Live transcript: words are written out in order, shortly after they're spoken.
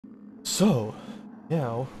So,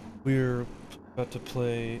 now we're about to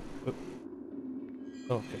play. Oh,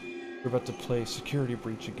 okay. We're about to play Security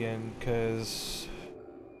Breach again, because.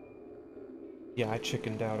 Yeah, I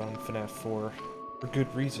chickened out on FNAF 4. For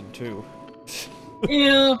good reason, too.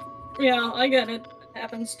 Yeah, yeah, I get it. It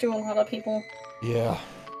happens to a lot of people. Yeah.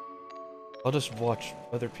 I'll just watch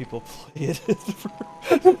other people play it.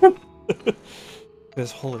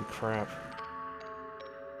 Because holy crap.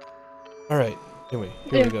 Alright, anyway,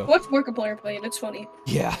 here Yeah, we go. watch Markiplier play it, it's funny.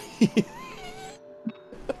 Yeah.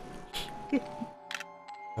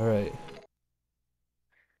 Alright.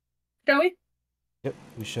 Shall we? Yep,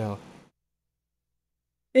 we shall.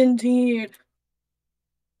 Indeed.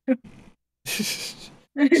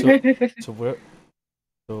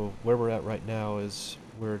 So where we're at right now is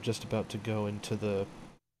we're just about to go into the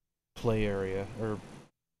play area, or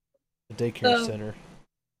the daycare center.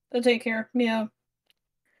 The daycare, yeah.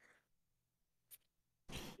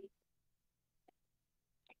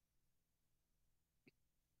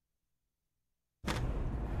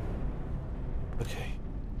 Okay.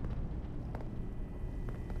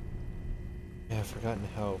 Yeah, I've forgotten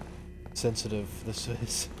how sensitive this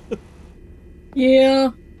is. Yeah.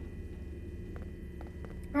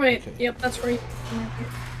 Right, Okay. yep, that's right.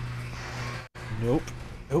 Nope.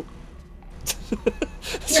 Nope. I am unable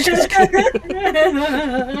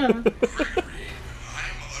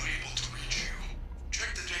to reach you.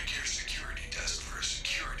 Check the daycare security desk for a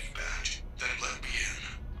security badge, then let me in.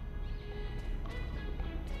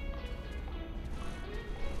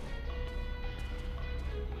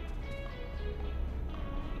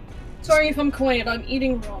 Sorry if I'm quiet, I'm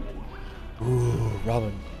eating ramen. Ooh,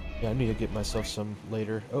 ramen. Yeah, I need to get myself some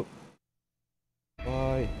later. Oh.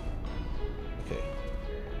 Bye. Okay.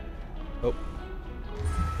 Oh.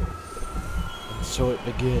 And so it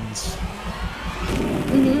begins.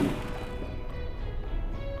 Mm-hmm.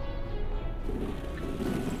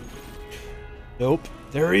 Nope.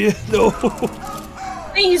 There he is. No.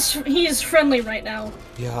 He's friendly right now.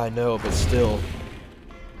 Yeah, I know, but still.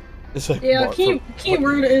 It's like Yeah,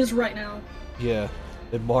 keyword is right now. Yeah,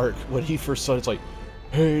 and Mark, when he first saw it, it's like,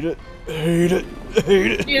 hate it, hate it,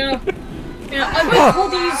 hate it. Yeah. Yeah, I might call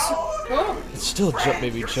these... Oh. It's still jump,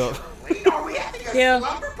 baby, jump. Yeah.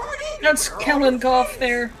 That's Kellen Goff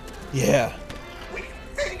there. Yeah.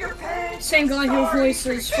 Same guy who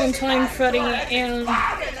voices Funtime Freddy and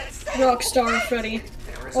Rockstar Freddy.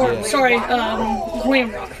 Or, Yeah. sorry,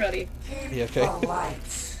 Glam Rock Freddy. Yeah, okay.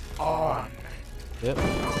 Yep.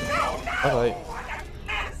 Alright.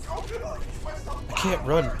 I can't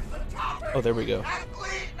run. Oh, there we go.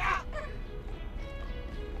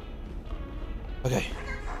 Okay.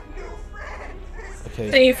 Okay.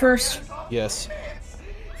 Stay first. Yes.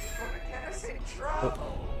 Oh.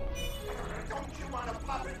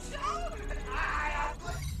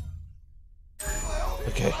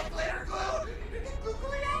 Okay.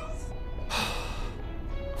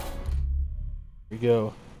 Here we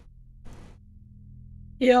go.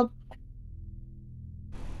 Yep.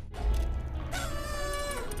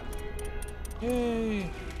 Yay!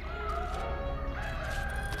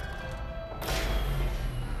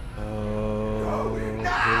 Oh, here we go.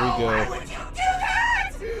 Why would you do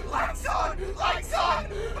that? Lights on! Lights on! I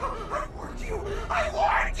warned you! I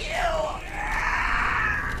warned you!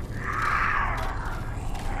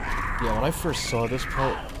 Yeah, when I first saw this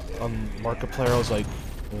part on Markiplier, I was like,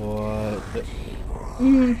 what?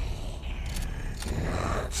 Mm.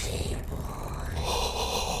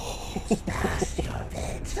 It's past your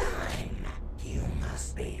bedtime. You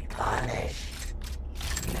must be punished.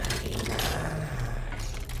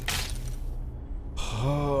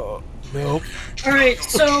 Nope. Alright,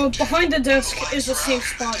 so behind the desk is a safe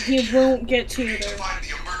spot. He won't get to you there. Find the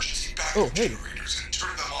emergency backup Oh, hey. generators and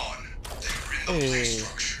turn them on. They are in the play Hey.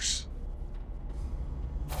 structures.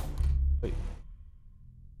 Wait.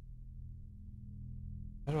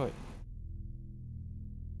 How do I...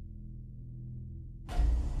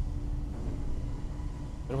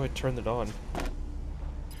 How do I turn it on?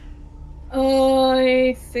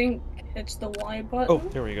 I think it's the Y button. Oh,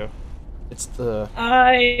 there we go. It's the...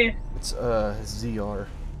 It's, ZR.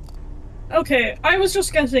 Okay, I was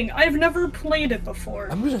just guessing. I've never played it before.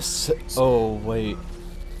 I'm gonna say... Oh, wait.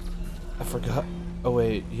 I forgot. Oh,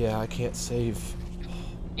 wait. Yeah, I can't save.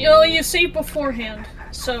 You know, you save beforehand,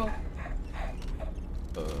 so...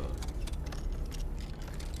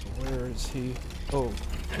 Where is he? Oh.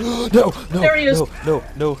 No! No! There he is. No!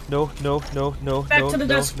 No! No! No! No! No! Back no, to the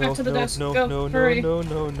no, desk, no, back to the no, desk. No! Go, No! No! hurry. No!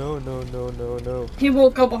 No! No! No! No! No! No! He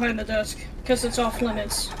won't go behind the desk, because it's off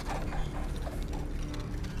limits.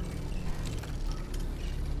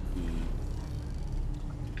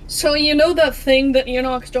 So you know that thing that you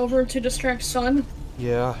knocked over to distract Sun?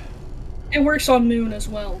 Yeah, It works on Moon as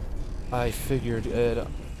well. I figured it.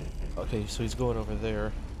 Okay, so he's going over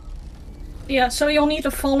there. Yeah, so you'll need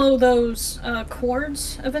to follow those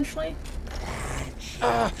cords eventually.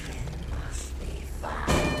 Ah!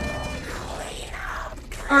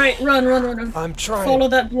 Alright, run. I'm trying. Follow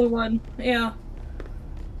that blue one. Yeah.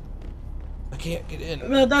 I can't get in.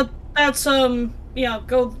 That's yeah,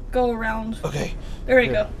 go around. Okay. There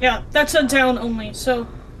you Here. go. Yeah, that's a down only, so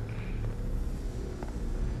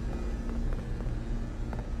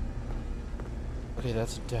Okay,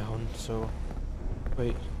 that's down, so...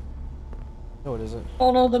 Wait. No, it isn't.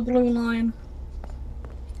 follow the blue line.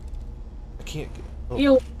 I can't get... Oh,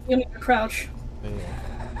 You'll need to crouch. man.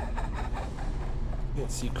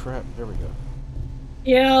 Can't see crap. There we go.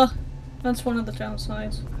 Yeah, that's one of the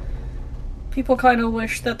downsides. People kind of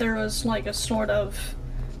wish that there was like a sort of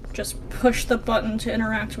just push the button to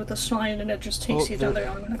interact with the slide and it just takes you down there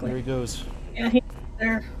There he automatically. goes. Yeah, he's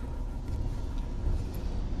there.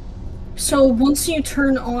 So once you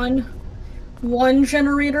turn on one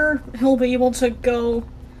generator, he'll be able to go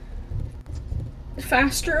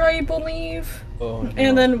faster, I believe. Oh, no.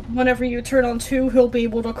 And then whenever you turn on two, he'll be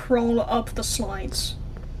able to crawl up the slides.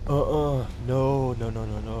 No.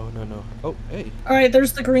 Oh, hey. Alright,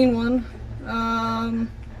 there's the green one.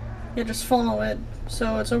 Yeah, just follow it.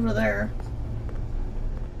 So it's over there.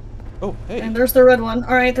 Oh, hey. And there's the red one.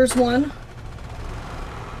 Alright, there's one.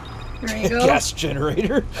 There you go. Gas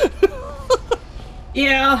generator.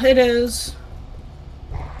 Yeah, it is.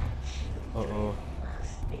 Uh-oh.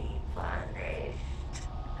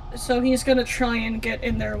 So he's gonna try and get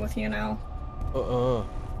in there with you now.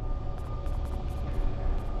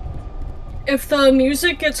 If the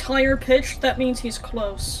music gets higher pitched, that means he's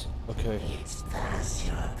close. Okay. It's past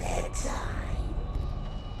your bedtime.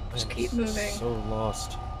 Just keep moving. So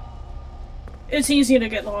lost. It's easy to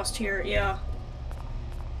get lost here, yeah.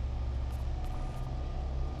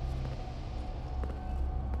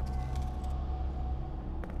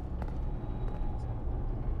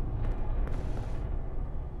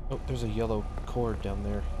 Oh, there's a yellow cord down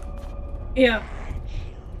there. Yeah.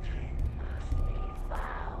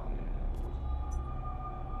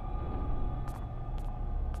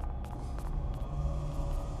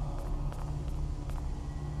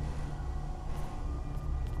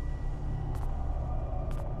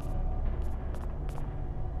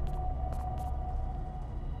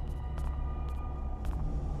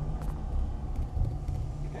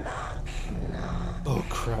 Oh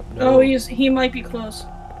crap, no. Oh, he might be close.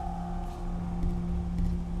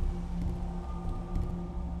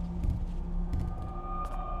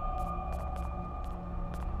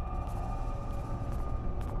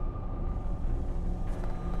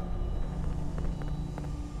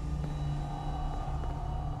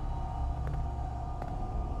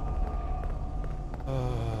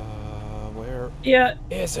 Where Yeah,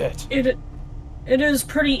 is it? it is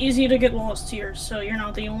pretty easy to get lost here, so you're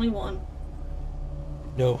not the only one.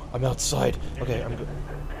 No, I'm outside. Okay, I'm good.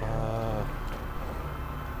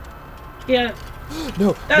 Yeah,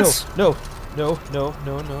 No, That's- no.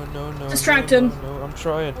 Distract him. No, I'm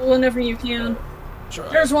trying. whenever you can.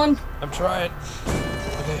 Trying. There's one. I'm trying.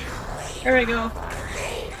 Okay. There we go.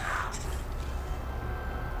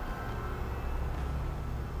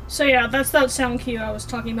 So yeah, that's that sound cue I was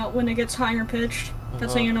talking about when it gets higher pitched.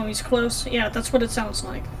 That's how you know he's close. Yeah, that's what it sounds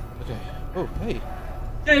like. Okay. Oh, hey.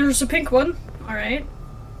 There's a pink one. Alright.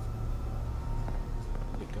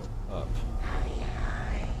 Let it go up.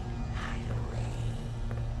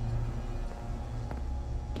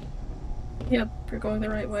 Yep, you're going the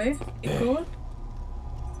right way. Keep going.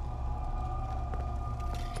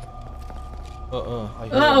 I hear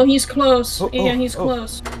Oh, him. he's close. Oh, Yeah, oh, he's oh.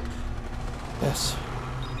 close. Yes.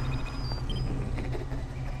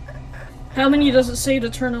 How many does it say to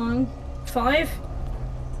turn on? 5?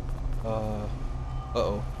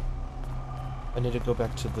 Uh-oh. I need to go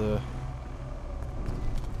back to the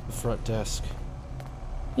front desk.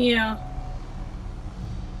 Yeah.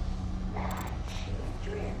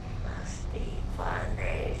 Children must be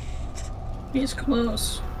punished. He's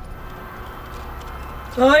close.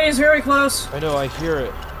 Oh, he's very close. I know, I hear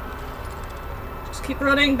it. Just keep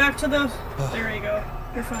running back to the... There you go.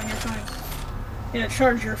 You're fine, you're fine. Yeah,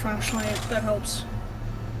 charge your flashlight. That helps.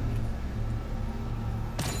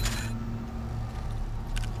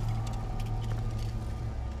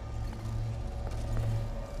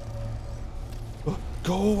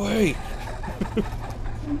 Go away!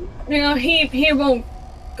 Yeah, he won't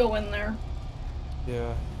go in there.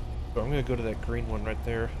 Yeah. But I'm gonna go to that green one right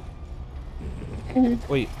there.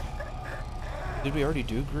 Wait. Did we already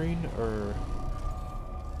do green, or...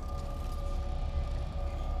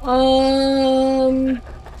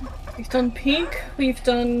 We've done pink, we've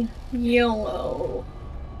done yellow.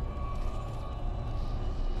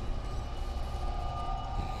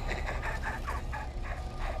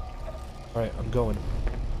 Alright, I'm going.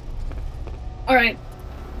 Alright,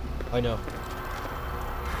 I know.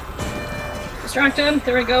 distract him.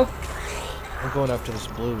 There we go. I'm going after this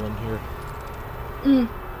blue one here. Mm,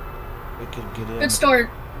 We could get in. good start.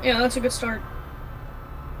 Yeah, that's a good start.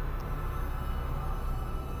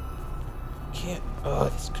 Can't.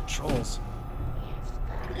 These controls.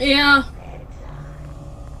 Yeah.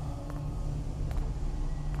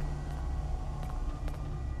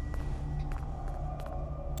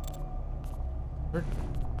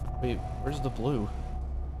 Wait, where's the blue?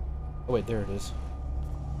 Oh wait, there it is.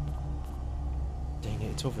 Dang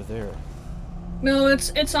it, it's over there. No,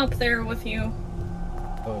 it's up there with you.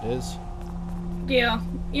 Oh, it is? Yeah,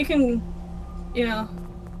 you can. Yeah.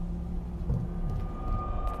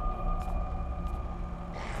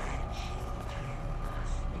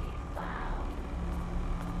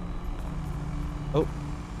 Oh.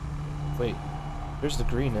 Wait. There's the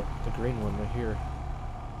green one right here.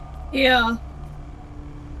 Yeah.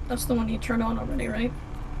 That's the one you turned on already, right?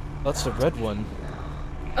 That's the red one.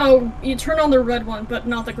 Oh, you turned on the red one, but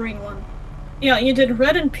not the green one. Yeah, you did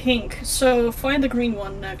red and pink, so find the green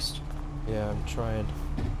one next. Yeah, I'm trying.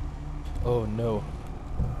 Oh no.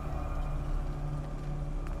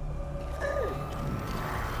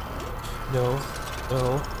 No.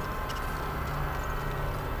 No.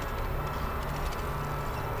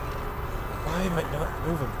 Why am I not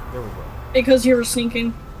moving? There we go. Because you were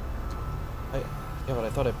sneaking. Yeah, but I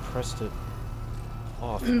thought I pressed it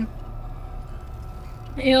off. Mm.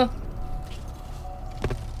 Yeah.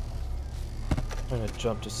 I'm trying to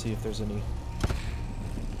jump to see if there's any.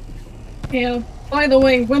 Yeah. By the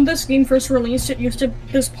way, when this game first released,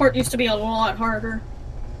 this part used to be a lot harder.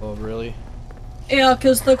 Oh, really? Yeah,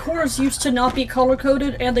 because the cores used to not be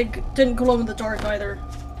color-coded, and they didn't glow in the dark either.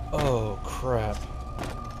 Oh, crap.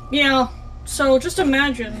 Yeah, so just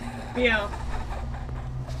imagine. Yeah.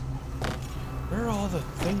 Where are all the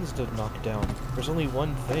things to knock down? There's only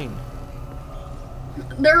one thing.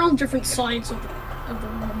 They're on different sides of the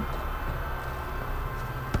room.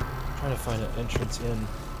 I'm trying to find an entrance in.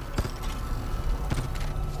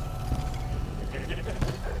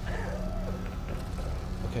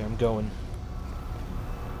 Okay, I'm going.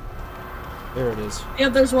 There it is. Yeah,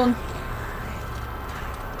 there's one.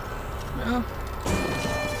 Yeah.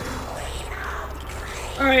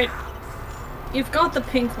 Alright. You've got the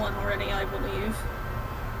pink one already, I believe.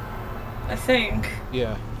 I think.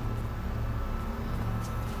 Yeah.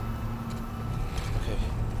 Okay.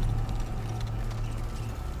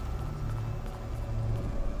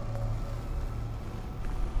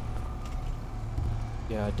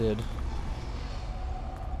 Yeah, I did.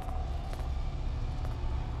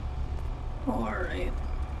 Alright.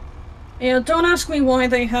 Yeah, don't ask me why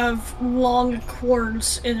they have long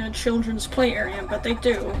cords in a children's play area, but they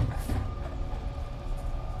do.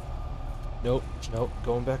 Nope, nope,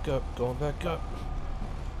 going back up, going back up.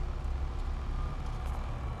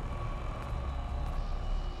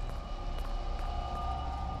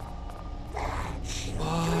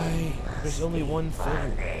 Why? There's only one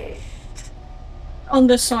thing. On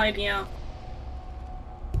this side, yeah.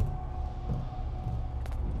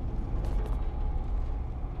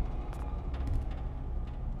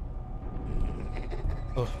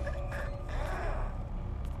 Oh.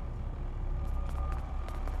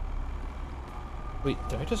 Wait,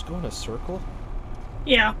 did I just go in a circle?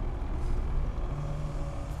 Yeah.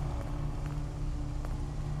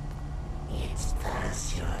 It's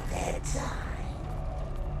past your bedtime.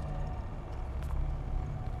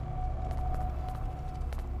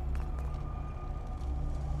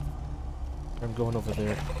 I'm going over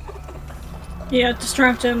there. Yeah,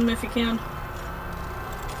 distract him if you can.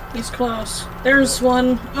 He's close. There's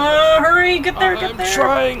one. Hurry! Get there, get there! I'm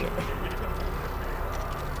trying!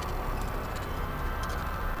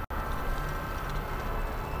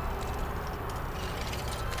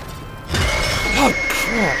 Oh,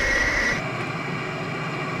 crap!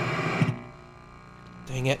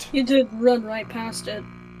 Dang it. You did run right past it.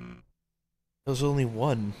 There's only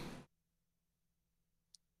one.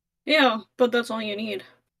 Yeah, but that's all you need.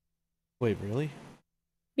 Wait, really?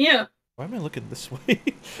 Yeah. Why am I looking this way?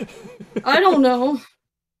 I don't know.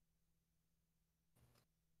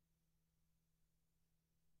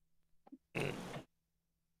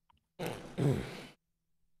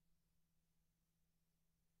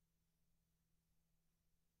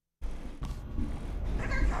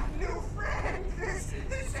 New friend,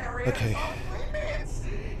 this area Okay. is off limits.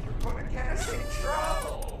 You're gonna get us in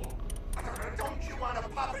trouble. Don't you want a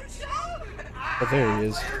puppet Oh, there he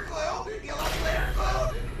is. Glitter glue? You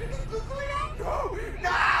love glitter glue? No!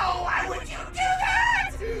 Why would you do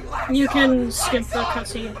that? You Lexon, can skip the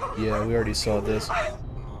Lexon! cutscene. Yeah, we already saw this. Gregory,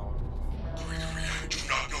 I do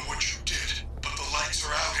not know what you did, but the lights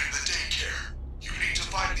are out in the daycare. You need to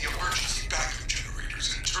find the emergency backup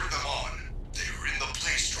generators and turn them on. They are in the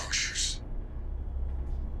play structures.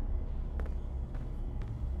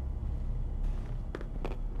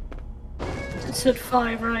 It's at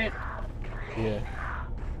 5, right? Yeah.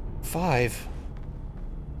 5?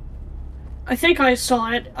 I think I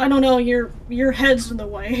saw it. I don't know, your head's in the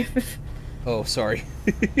way. Oh, sorry.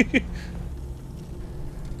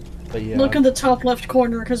 But yeah. Look in the top left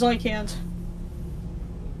corner, because I can't.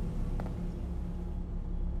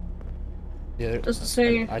 Yeah, Does it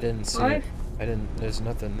say I didn't see 5? it. I didn't. There's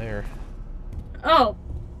nothing there. Oh.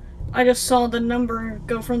 I just saw the number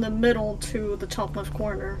go from the middle to the top left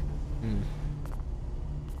corner. Hmm.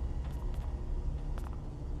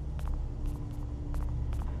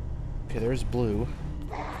 Okay, there's blue.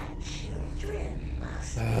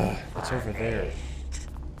 It's over there.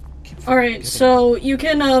 Alright, so you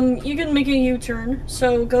can make a U-turn.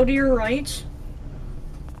 So go to your right.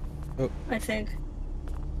 Oh. I think.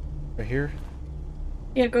 Right here?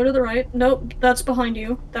 Yeah, go to the right. Nope, that's behind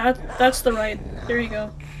you. That's the right. There you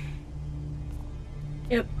go.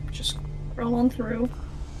 Yep, just roll on through.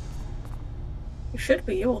 You should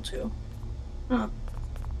be able to. Huh.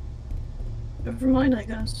 Never mind, I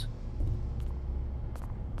guess.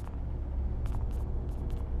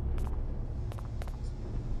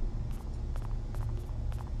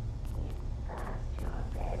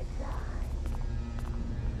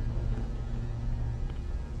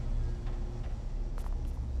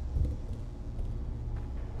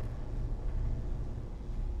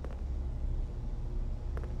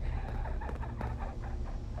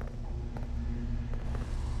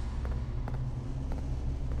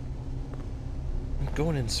 I'm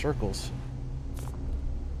going in circles.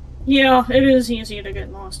 Yeah, it is easy to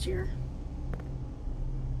get lost here.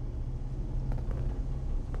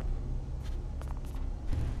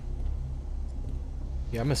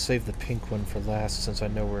 Yeah, I'm gonna save the pink one for last since I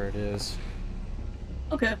know where it is.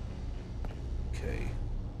 Okay. Okay.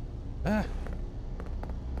 Ah!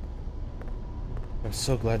 I'm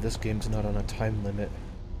so glad this game's not on a time limit.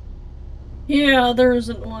 Yeah, there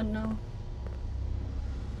isn't one, no.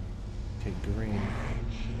 Okay, green.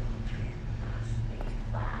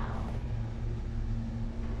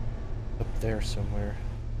 Up there somewhere.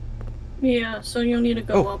 Yeah, so you'll need to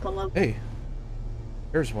go Oh, up a level. hey!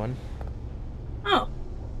 There's one. Oh,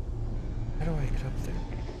 How do I get up there?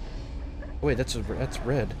 Oh, wait, that's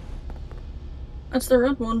red. that's the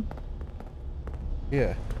red one.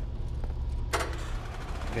 Yeah.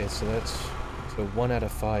 Okay, so that's 1 out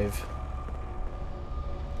of 5.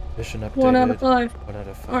 Mission updated. 1 out of 5. 1 out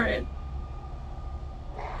of 5. Alright.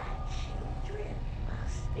 Children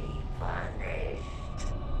must be punished.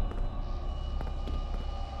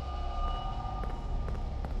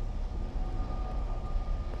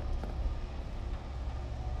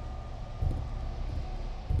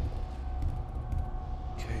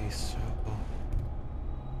 Okay, so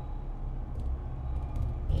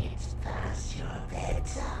It's past your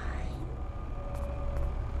bedtime.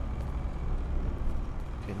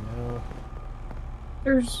 okay, no.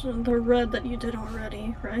 There's the red that you did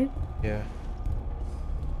already, right? Yeah.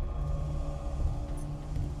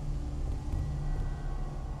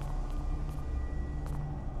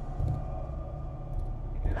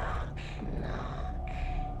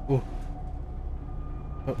 Ooh.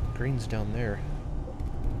 Oh, green's down there.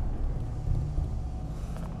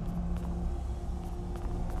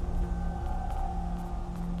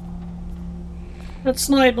 That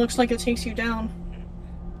slide looks like it takes you down.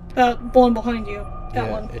 That one behind you. That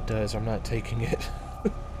Yeah, one. it does. I'm not taking it.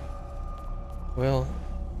 Well.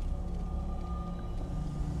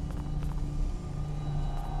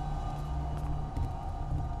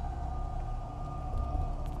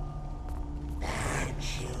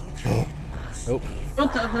 Oh. Nope.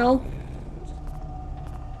 What the hell?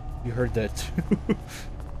 You heard that too.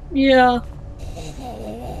 Yeah.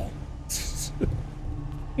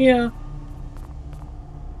 Yeah.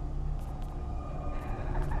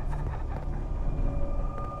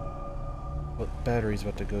 Well, battery's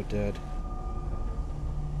about to go dead.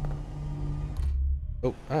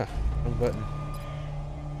 Oh, wrong button.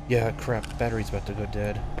 Yeah, crap, battery's about to go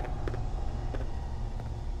dead.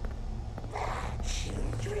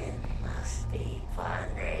 Children must be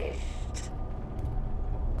punished.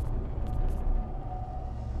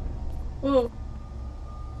 Whoa.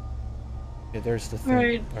 Okay, there's the thing.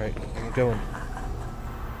 Alright. Alright, I'm going.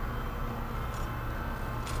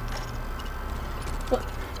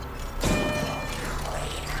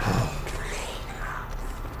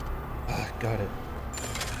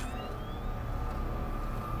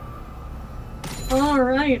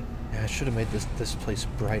 should have made this place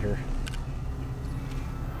brighter.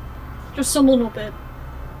 Just a little bit.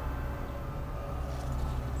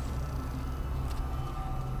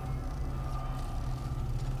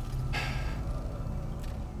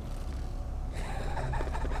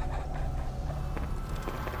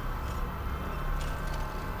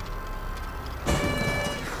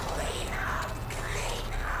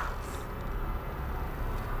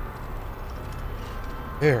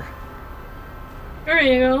 There. There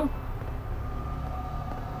you go.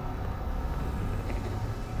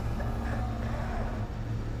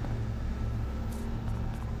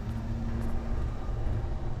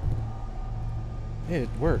 Yeah, it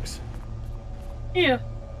works. Yeah.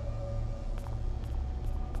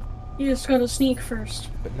 You just gotta sneak first.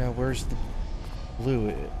 But now where's the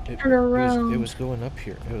blue? Turn around. It was going up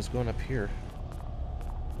here. It was going up here.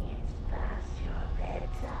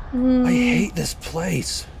 I hate this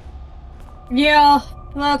place. Yeah,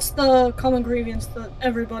 that's the common grievance that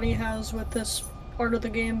everybody has with this part of the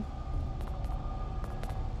game.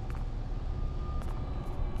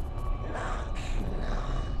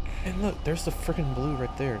 And look, there's the frickin' blue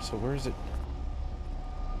right there. So where is it?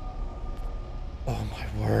 Oh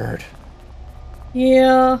my word.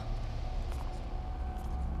 Yeah.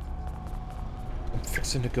 I'm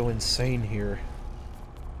fixing to go insane here.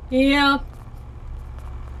 Yeah.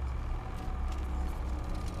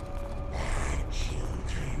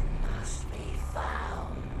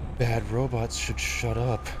 Bad robots should shut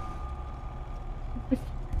up.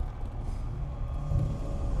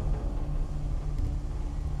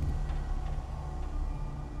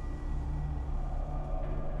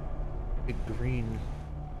 Big green.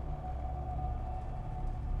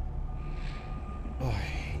 Oh, I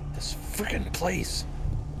hate this frickin' place.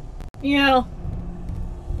 Yeah.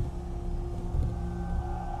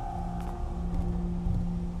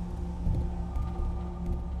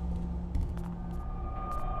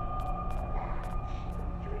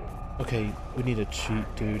 Okay, we need a cheat,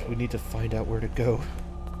 dude. We need to find out where to go.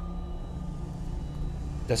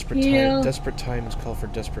 Desperate times call for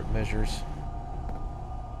desperate measures.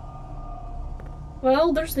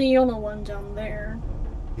 Well, there's the yellow one down there.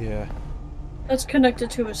 Yeah. That's connected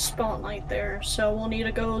to a spotlight there, so we'll need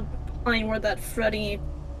to go find where that Freddy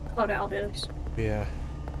cutout is. Yeah.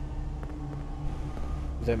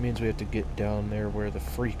 That means we have to get down there where the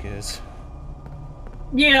freak is.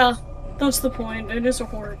 Yeah, that's the point. It is a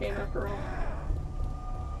horror game after all.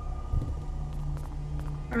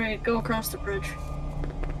 Alright, go across the bridge.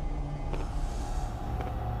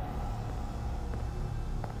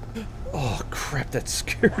 Oh crap, that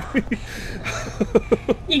scared me.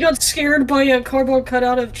 You got scared by a cardboard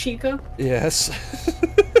cutout of Chica? Yes.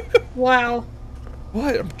 Wow.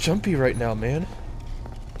 What? I'm jumpy right now, man.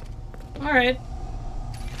 Alright.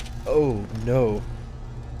 Oh no.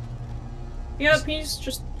 Yep, he's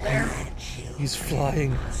just there. He's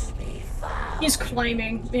flying. He's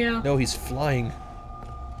climbing, yeah. No, he's flying.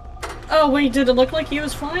 Oh, wait, did it look like he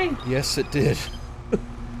was flying? Yes, it did.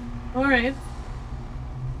 Alright.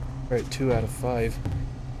 Alright, 2 out of 5.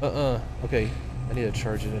 Okay, I need to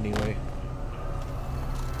charge it anyway.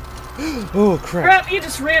 Oh, crap. Crap, you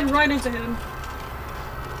just ran right into him.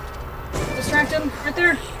 Distract him, right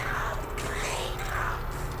there.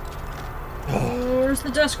 Oh, where's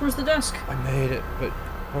the desk? Where's the desk? I made it, but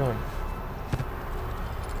hold on.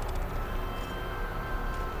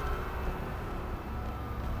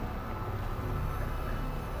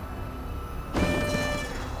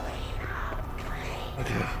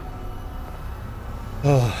 Okay.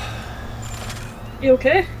 Oh. You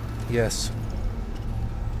okay? Yes.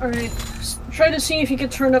 Alright, try to see if you can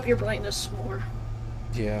turn up your brightness more.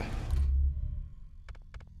 Yeah.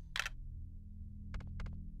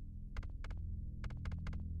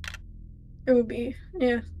 It would be,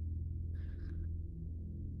 yeah.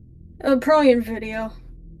 Probably in video.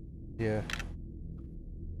 Yeah.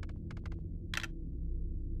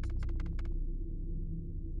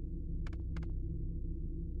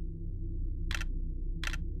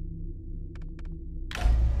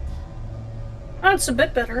 That's a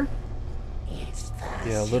bit better.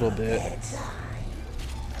 Yeah, a little bit.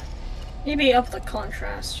 Maybe up the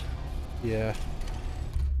contrast. Yeah.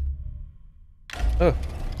 Oh.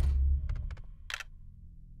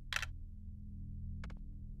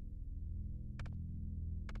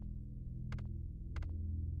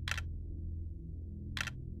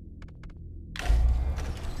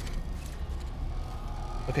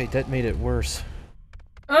 Okay, that made it worse.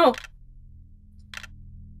 Oh.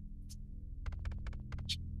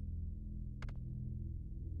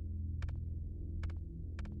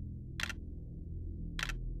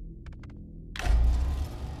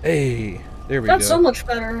 Hey. There we That's go. so much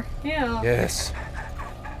better. Yeah. Yes.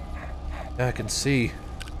 Now I can see.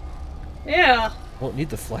 Yeah. Won't need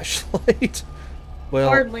the flashlight. Well,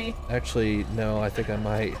 Hardly. actually, no, I think I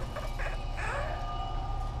might.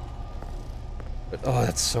 But, oh,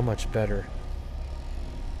 that's so much better.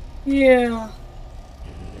 Yeah.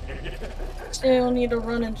 Still need to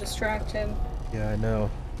run and distract him. Yeah, I know.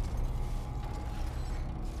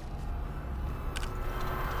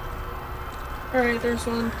 Alright, there's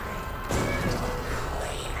one.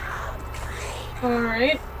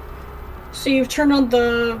 Alright. So you've turned on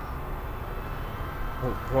the...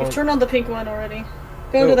 Oh, wrong. You've turned on the pink one already.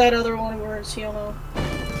 Go to that other one where it's yellow.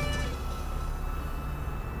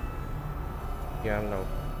 Yeah, I don't know.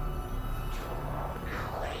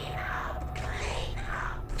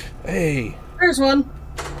 Hey! There's one.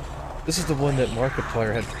 This is the one that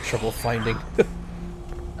Markiplier had trouble finding.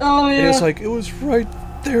 Oh, yeah. And it's like, it was right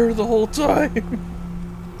there the whole time!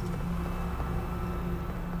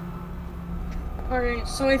 Alright,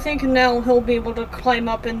 so I think now he'll be able to climb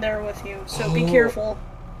up in there with you, so be careful.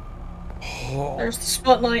 Oh. There's the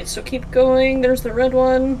spotlight, so keep going. There's the red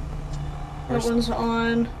one. Where's- That one's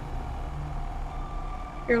on.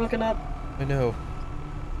 You're looking up. I know.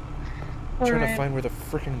 I'm trying to Alright. find where the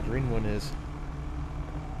frickin' green one is.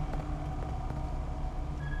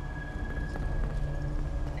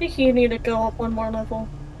 I think you need to go up one more level.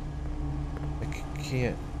 I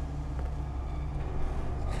can't.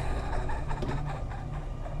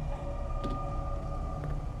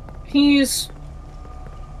 He's...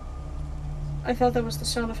 I thought that was the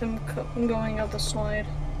sound of him going up the slide.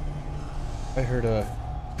 I heard a...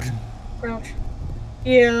 Crouch.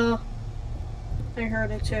 Yeah. I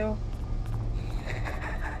heard it too.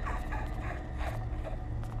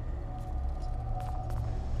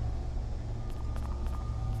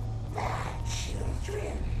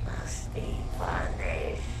 Children must be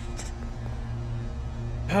punished.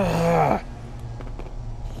 Ah!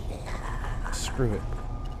 Screw it.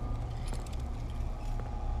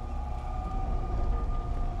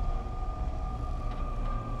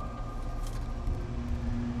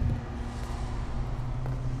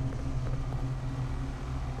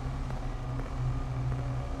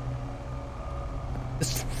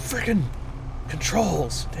 It's frickin'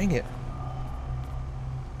 controls! Dang it.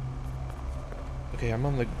 Okay, I'm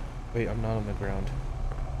on the... Wait, I'm not on the ground.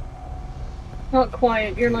 Not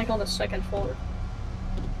quiet, you're like on the second floor.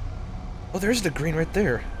 Oh, there's the green right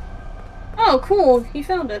there. Oh, cool, he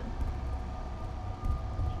found it.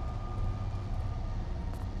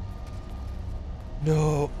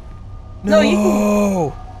 No. No, No! you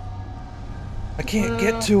can- I can't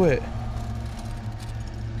get to it.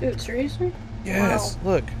 Dude, seriously? Yes,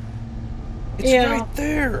 Wow. look. It's Yeah. right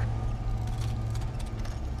there.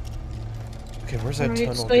 Okay, where's that Alright,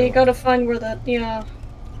 tunnel so go? you gotta find where that, yeah.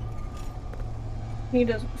 Need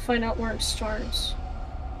to find out where it starts.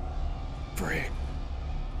 Frick.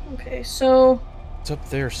 Okay, so... It's up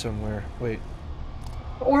there somewhere. Wait.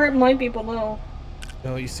 Or it might be below.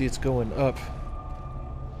 No, you see it's going up.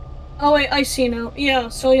 Oh wait, I see now. Yeah,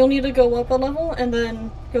 so you'll need to go up a level and then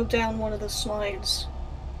go down one of the slides.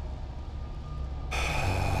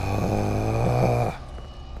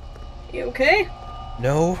 You okay?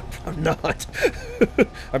 No, I'm not.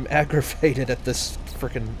 I'm aggravated at this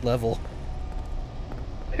frickin' level.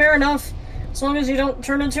 Fair enough. As long as you don't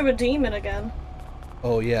turn into a demon again.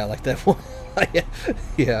 Oh yeah, like that one.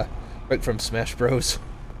 Yeah, right from Smash Bros.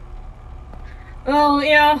 Oh,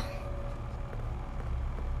 yeah.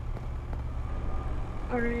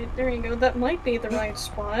 Alright, there you go. That might be the right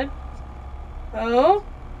spot. Oh?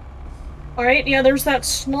 Alright, yeah, there's that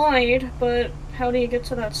slide, but how do you get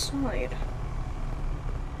to that slide?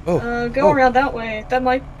 Oh, Go oh. around that way. That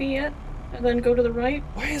might be it. And then go to the right.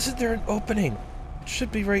 Why isn't there an opening? It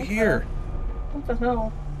should be right What the- here. What the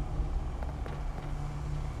hell?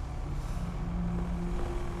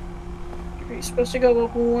 Are you supposed to go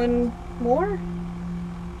up one more?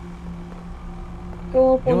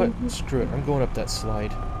 Go up You know one... what? Screw it. I'm going up that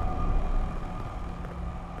slide.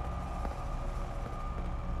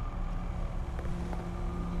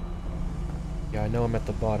 Yeah, I know I'm at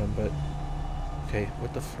the bottom, but... Okay,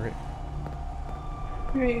 what the frick?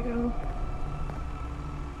 There you go.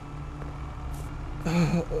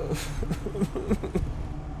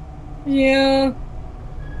 Yeah.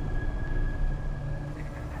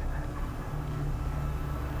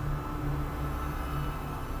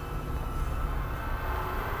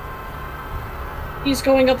 He's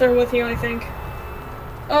going up there with you, I think.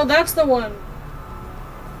 Oh, that's the one.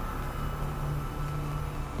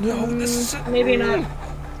 No, this is it. Maybe not.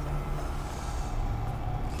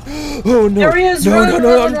 Oh no! There he is! No, Run, no,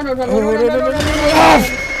 run, no! run, run, run, run, run, run, run, run, run, run, run,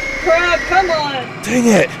 Ah! crap, come on! Dang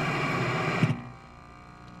it!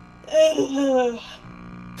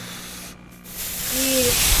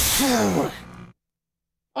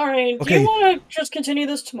 Alright, do Okay. you want to just continue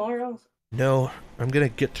this tomorrow? No, I'm gonna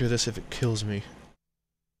get through this if it kills me.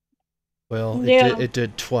 Well, Yeah. it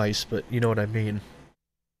did twice, but you know what I mean.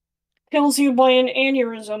 Kills you by an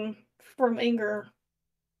aneurysm from anger.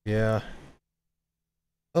 Yeah.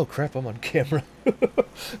 Oh crap, I'm on camera. New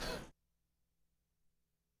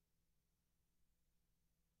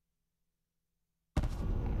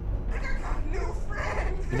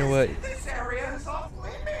friend. You know what? This area is off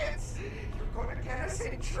limits. You're gonna get us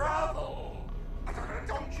in trouble.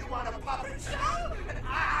 Don't you want a puppet show?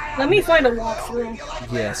 Let me find a walkthrough.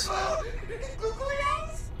 Yes.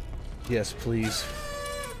 Googly-eyes? Yes, please.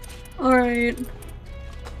 Alright.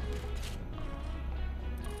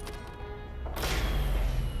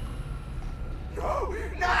 No!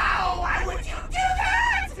 No! Why would you do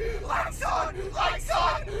that? Lights on! Lights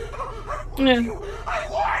on! Yeah. I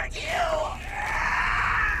warned you!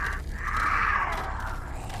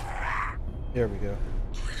 There we go.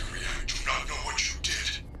 Gregory, I do not know what you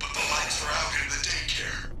did, but the lights are out in the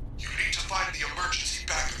daycare. You need to find the emergency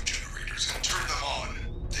backup generators and turn them on.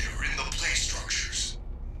 They are in the play structures.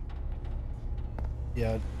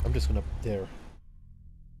 Yeah, I'm just gonna... there.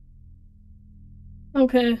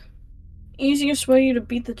 Okay. Easiest way to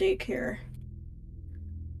beat the daycare.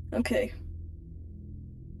 Okay.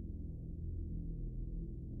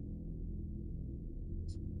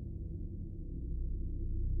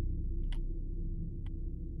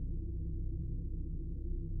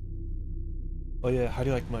 Oh yeah, how do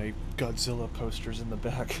you like my Godzilla posters in the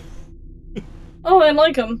back? Oh, I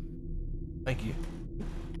like them. Thank you.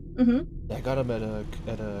 Mm-hmm. I got them at a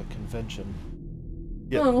convention.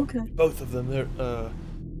 Yeah, Oh, okay. both of them. They're the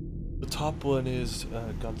top one is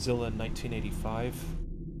Godzilla in 1985,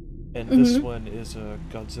 and this one is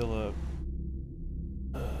Godzilla.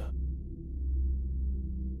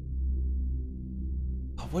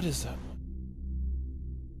 What is that one?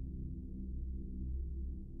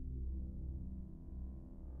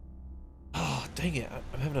 Oh, dang it!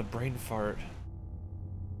 I'm having a brain fart.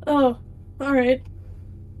 Oh, alright.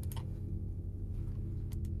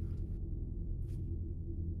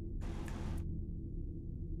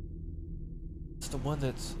 It's the one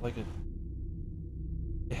that's like a...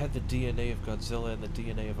 It had the DNA of Godzilla and the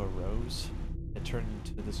DNA of a rose. It turned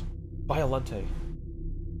into this... Biolante.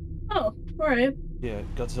 Oh, alright. Yeah,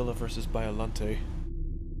 Godzilla versus Biolante.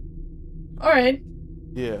 Alright.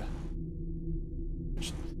 Yeah.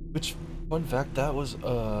 Which, fun fact, that was,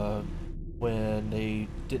 when they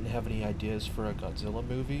didn't have any ideas for a Godzilla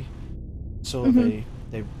movie. So they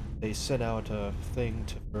sent out a thing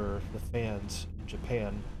for the fans in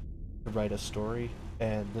Japan to write a story,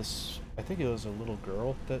 and this, I think it was a little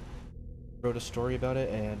girl that wrote a story about it,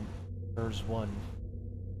 and hers won.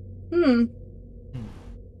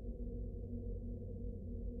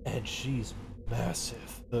 And she's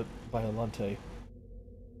massive, the Biolante.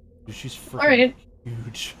 Dude, she's freaking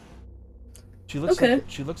huge. She looks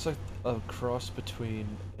like a cross between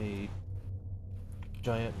a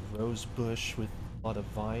giant rose bush with a lot of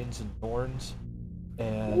vines and thorns,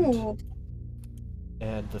 and Ooh.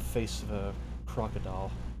 and the face of a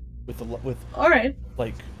crocodile with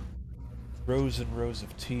like rows and rows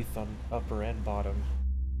of teeth on upper and bottom.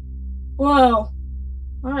 Wow.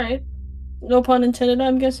 Alright. No pun intended,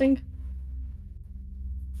 I'm guessing.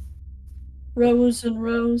 Rose and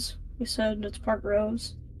Rose. You said it's part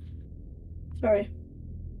Rose. Sorry.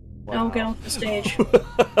 Wow. I'll get off the stage.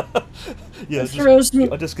 Yeah, It's Rose.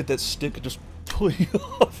 I'll just get that stick and just pull you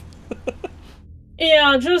off.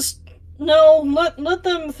 Yeah, just no. Let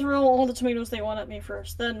them throw all the tomatoes they want at me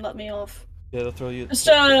first, then let me off. Yeah, they'll throw you. Just,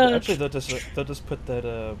 Actually, they'll just put that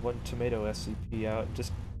one tomato SCP out.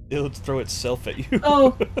 It'll throw itself at you.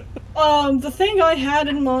 Oh, the thing I had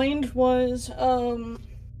in mind was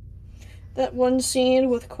that one scene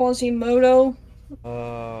with Quasimodo.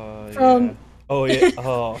 Yeah. Oh yeah.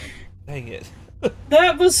 Oh, dang it.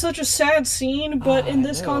 That was such a sad scene, but in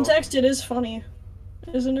this know. context, it is funny,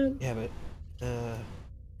 isn't it? Yeah, but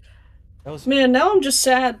that was... Man, now I'm just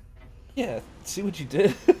sad. Yeah, see what you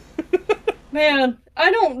did? Man,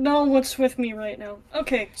 I don't know what's with me right now.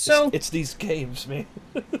 Okay, so... It's these games, man.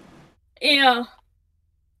 Yeah.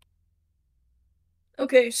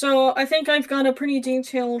 Okay, so I think I've got a pretty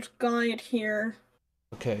detailed guide here.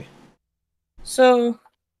 Okay. So,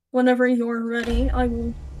 whenever you're ready, I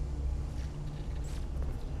will...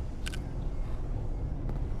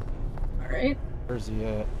 Alright. Where's he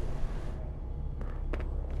at?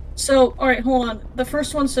 So, alright, hold on. The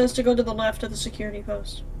first one says to go to the left of the security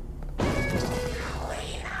post.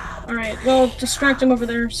 Clean up. Alright, well, distract him over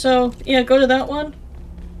there. So, yeah, go to that one.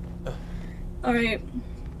 Alright.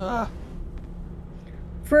 Ah!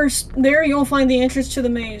 First, there you'll find the entrance to the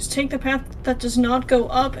maze. Take the path that does not go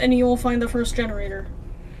up, and you will find the first generator.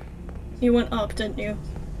 You went up, didn't you?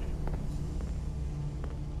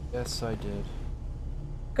 Yes, I did.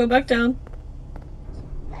 Go back down.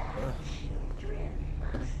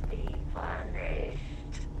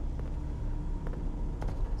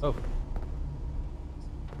 Oh.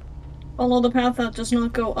 Follow the path that does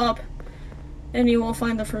not go up, and you will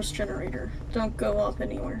find the first generator. Don't go up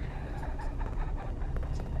anywhere.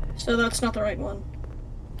 So that's not the right one.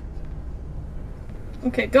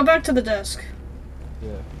 Okay, go back to the desk.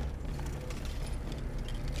 Yeah.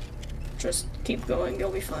 Just keep going,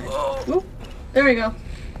 you'll be fine. Oop, there you go.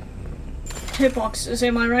 Hitboxes,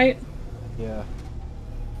 am I right? Yeah.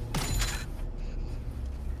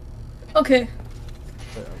 Okay.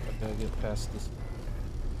 There, I gotta get past this.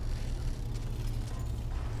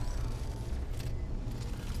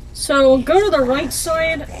 So go to the right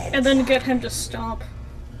side and then get him to stop.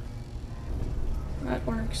 That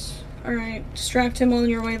works. Alright, distract him on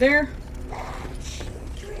your way there.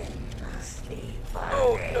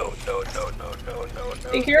 Oh, no.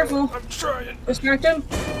 Be careful. I'm trying. Distract him.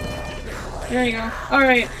 There you go.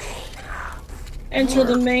 Alright. Enter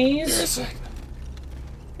the maze. Yes.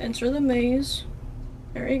 Enter the maze.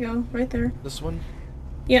 There you go, right there. This one?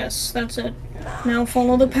 Yes, that's it. Now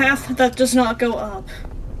follow the path that does not go up.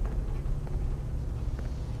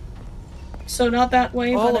 So not that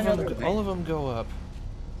way, but another way. All of them go up.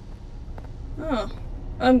 Oh.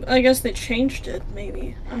 I guess they changed it,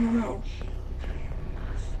 maybe. I don't know.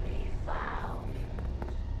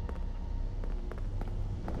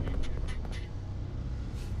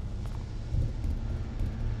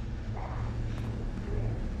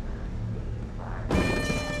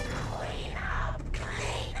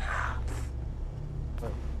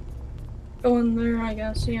 Go in there, I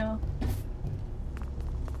guess, yeah.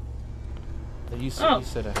 You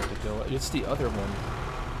said I had to go. It's the other one.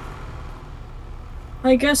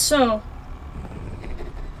 I guess so.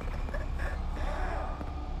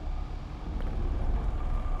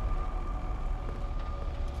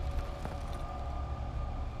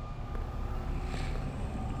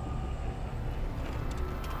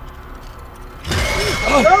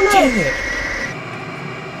 Oh, no! Dang it!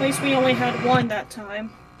 At least we only had one that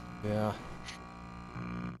time. Yeah.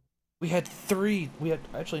 We had 3. We had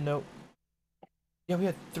actually no. Yeah, we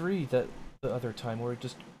had 3 that the other time where it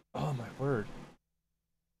just. Oh my word.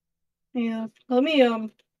 Yeah. Let me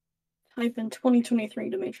type in 2023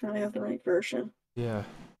 to make sure I have the right version. Yeah.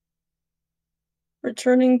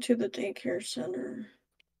 Returning to the daycare center.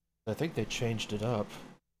 I think they changed it up.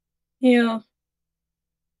 Yeah.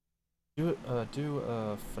 Do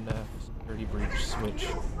FNAF security breach switch.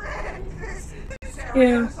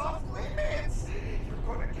 Yeah.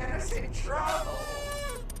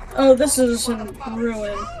 Oh, this is in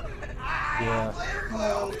ruin. Yeah.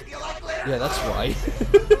 Yeah, that's why.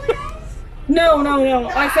 No.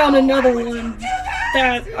 I found another one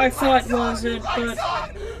that I thought was it, but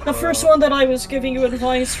the first one that I was giving you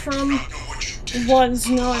advice from was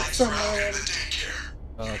not from ruin.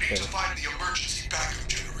 Okay. To find the emergency backup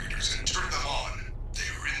generators and turn them on. They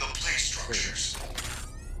are in the play structures.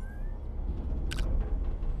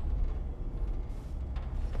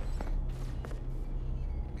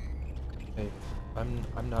 Hey,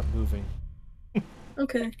 I'm not moving.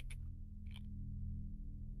 Okay.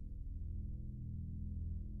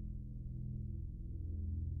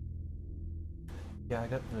 Yeah, I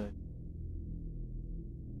got the.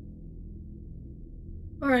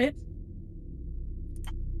 Alright.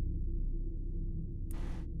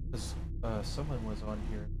 Cause someone was on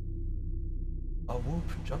here. A whoop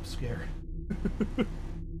jump scare.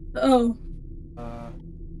 Oh.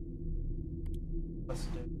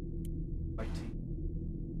 Busted. IT.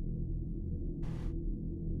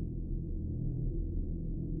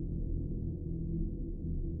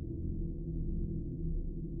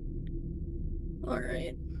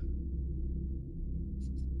 Alright.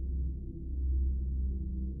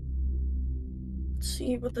 Let's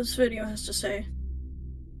see what this video has to say.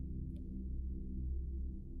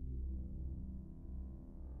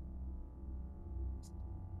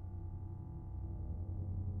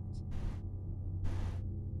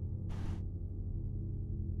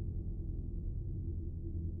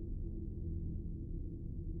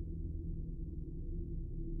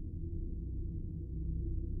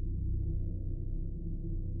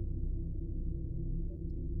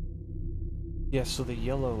 Yeah, so the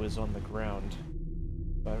yellow is on the ground.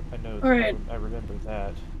 I know. Alright. I remember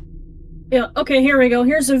that. Yeah, okay, here we go.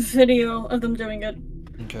 Here's a video of them doing it.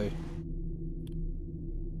 Okay.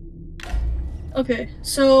 Okay,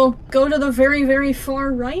 so go to the very, very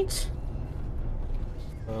far right.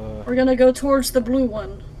 We're gonna go towards the blue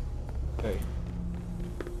one. Okay.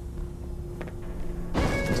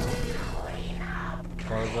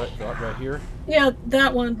 Right here? Yeah,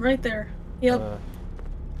 that one, right there. Yep. Uh,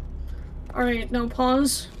 Alright, now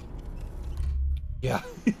pause. yeah.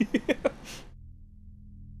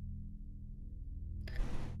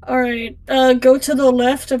 Alright, go to the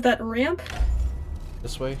left of that ramp.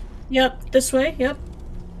 This way? Yep, this way, yep.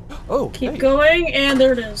 Oh, Keep hey. going, and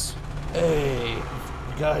there it is. Hey.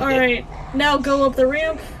 Got it. Alright, now go up the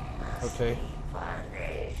ramp. Okay.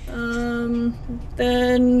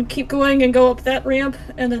 Then keep going and go up that ramp,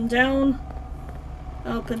 and then down.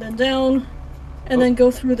 Up and then down. And then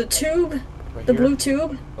go through the tube. Right The here? blue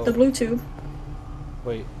tube. Oh. The blue tube.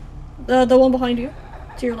 Wait. The one behind you.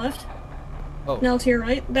 To your left. Oh. Now to your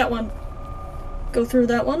right. That one. Go through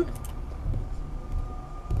that one.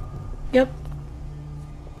 Yep.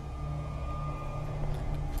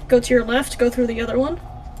 Go to your left, go through the other one.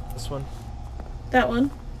 This one? That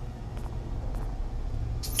one.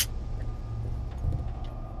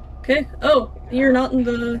 Okay. Oh, you're not in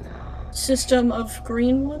the system of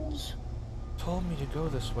green ones? Told me to go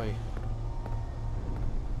this way.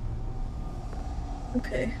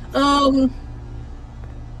 Okay. Hold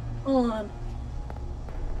on.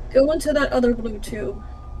 Go into that other blue tube.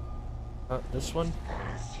 This one?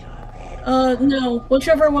 No.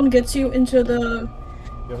 Whichever one gets you into the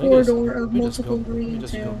Yeah, corridor of let me just multiple go, green let me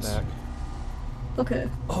just go tubes. back. Okay.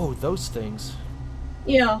 Oh, those things.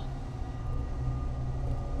 Yeah.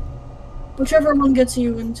 Whichever one gets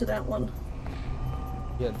you into that one.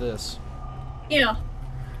 Yeah, this. Yeah.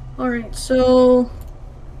 Alright, so...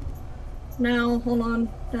 Now, hold on.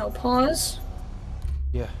 Now pause.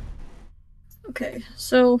 Yeah. Okay,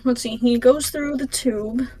 so let's see. He goes through the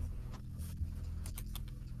tube.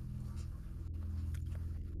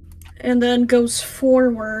 And then goes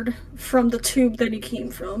forward from the tube that he came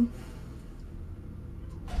from.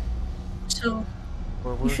 So,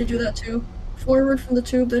 Forward. you should do that too. Forward from the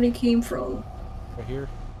tube that he came from. Right here?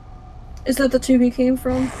 Is that the tube he came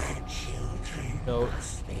from? No,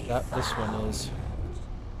 this one is.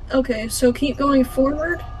 Okay, so keep going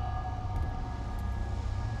forward.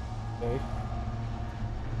 Okay.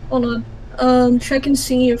 Hold on. Check and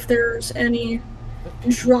see if there's any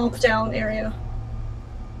drop-down area.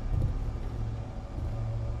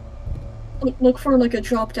 Look for like a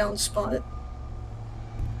drop-down spot.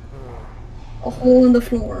 A hole in the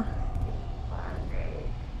floor.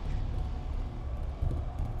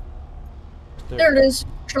 There it is.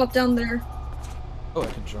 Drop down there. Oh, I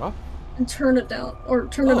can drop? And turn it down. Or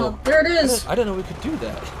turn it Oh, on. There it is! I didn't know we could do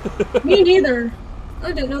that. Me neither.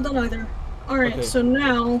 I didn't know that either. Alright, Okay. so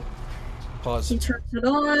now Pause. he turns it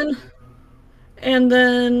on. And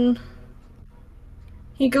then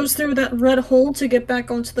he goes through that red hole to get back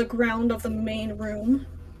onto the ground of the main room.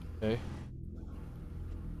 Okay.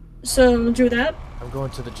 So do that. I'm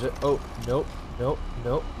going to the oh, nope, nope,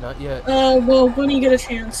 nope, not yet. Well, when you get a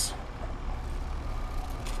chance.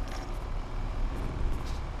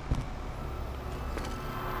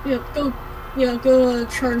 Go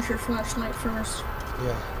charge your flashlight first.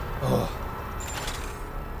 Yeah. Oh.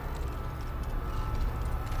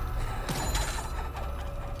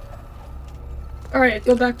 Alright,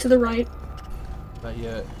 go back to the right. Not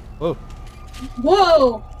yet. Whoa.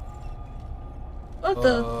 Whoa! What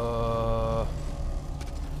the?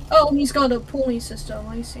 Oh, he's got a pulley system,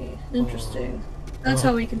 I see. Interesting. That's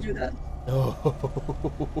how he can do that. No.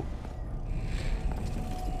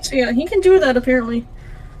 So yeah, he can do that apparently.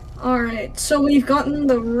 Alright, so we've gotten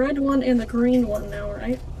the red one and the green one now,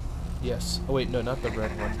 right? Yes. Oh wait, no, not the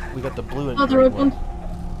red one. We got the blue and Oh, the green red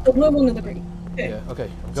one? The blue one and the green. Okay. Yeah. Okay.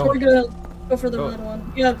 I'm So we're going. gonna go for the Go. red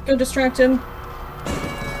one. Yeah, go distract him.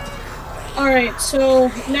 Alright, so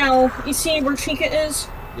now, you see where Chica is?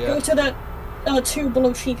 Yeah. Go to that tube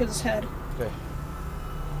below Chica's head. Okay.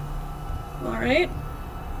 Alright.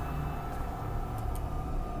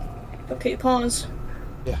 Okay, pause.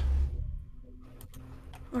 Yeah.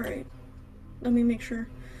 Alright. Let me make sure.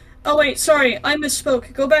 Oh wait, sorry, I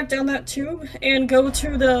misspoke. Go back down that tube and go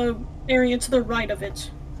to the area to the right of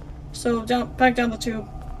it. So back down the tube.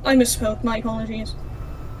 I misspoke, my apologies.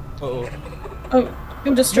 Uh-oh. Oh,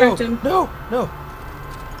 go distract him. No! No!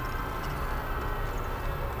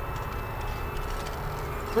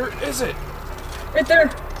 Where is it? Right there!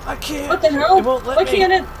 I can't! What the hell? It won't let Why me!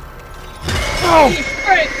 can't it? No!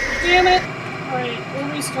 Alright, damn it! Alright,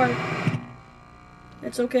 we'll restart.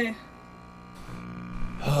 It's okay.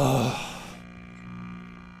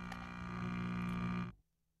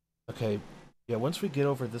 Okay. Yeah, once we get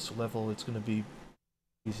over this level, it's gonna be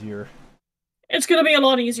easier. It's gonna be a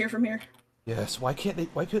lot easier from here. Yes. Why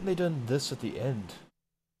couldn't they done this at the end?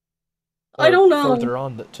 I Or don't know. further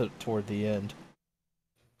on toward the end.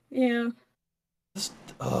 Yeah. This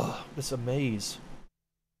a maze.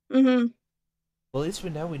 Mm-hmm. Well, at least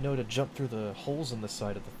now we know to jump through the holes in the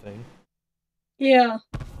side of the thing. Yeah.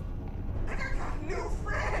 New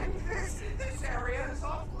friend, this area is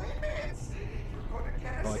off limits. You're gonna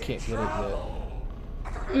get us Oh, I in can't get it yet. trouble.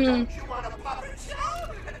 Mm. Don't you want a puppet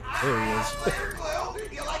show? There he is. Glitter glue.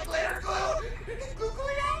 You like glitter glue?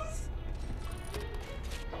 Googleos?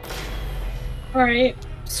 Alright.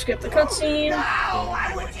 Skip the cutscene. No!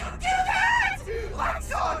 Why would you do that?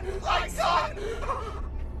 Lights on! Lights on!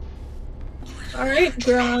 Alright,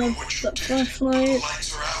 grab the flashlight.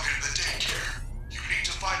 Lights are out in the daycare. You need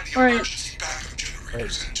to find the Alright. emergency backup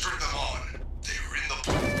generators and turn them on. They are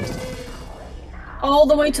in the... All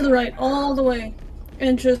the way to the right. All the way.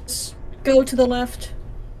 And just go to the left.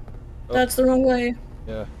 Oh. That's the wrong way.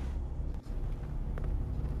 Yeah.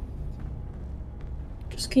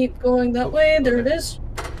 Just keep going that way. There it is.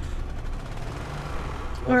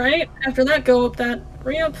 Alright, after that, go up that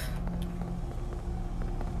ramp.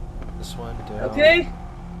 This one down. Okay.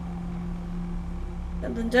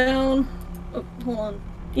 And then down. Oh, hold on.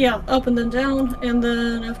 Yeah, up and then down. And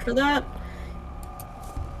then after that,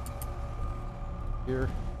 Here.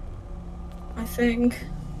 I think.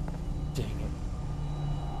 Dang it.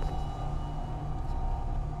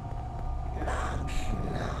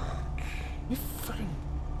 You fucking...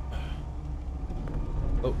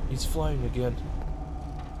 Oh, he's flying again.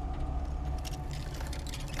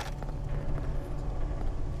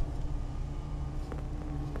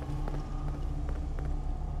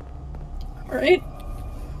 Alright.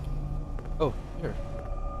 Oh, here.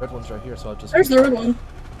 Red one's right here, so I'll just... There's the red one.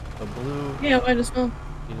 The blue. Yeah, might as well.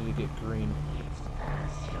 You need to get green.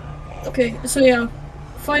 Okay, so yeah.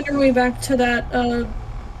 Find your way back to that,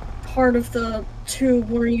 part of the tube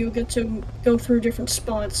where you get to go through different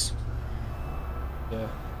spots. Yeah.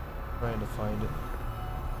 Trying to find it.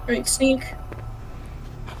 Alright, sneak.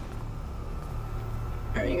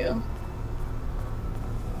 There you go.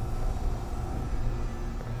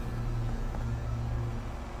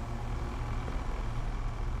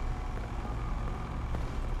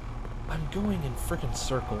 I'm going in frickin'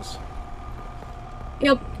 circles.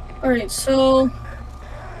 Yep. Alright, so...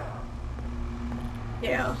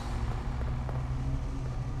 Yeah.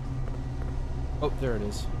 Oh, there it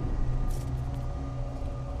is.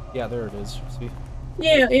 Yeah, there it is. See?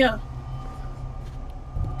 Yeah, yeah.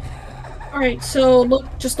 Alright, so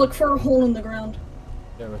just look for a hole in the ground.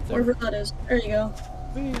 Yeah, right there. Wherever that is. There you go.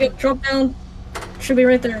 Whee! Okay, drop down. Should be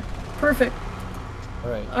right there. Perfect.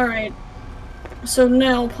 Alright. Alright. So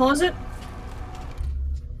now, pause it.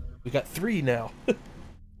 We got 3 now.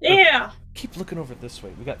 Yeah! Keep looking over this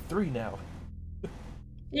way. We got 3 now.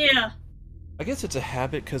 Yeah. I guess it's a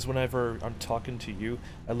habit, because whenever I'm talking to you,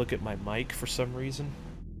 I look at my mic for some reason.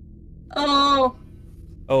 Oh.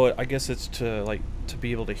 Oh, I guess it's to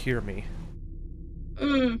be able to hear me.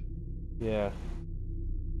 Yeah.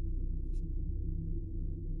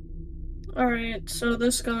 Alright, so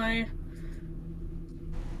this guy...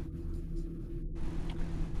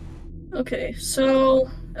 Okay, so...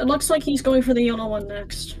 It looks like he's going for the yellow one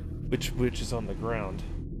next. Which is on the ground.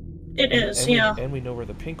 It is, and yeah. And we know where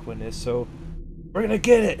the pink one is, so... We're gonna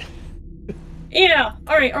get it! Yeah!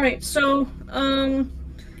 Alright, so,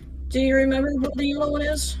 do you remember what the yellow one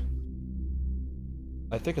is?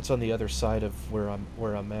 I think it's on the other side of where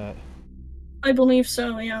I'm at. I believe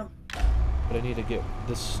so, yeah. But I need to get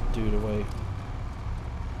this dude away.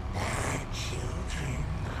 Children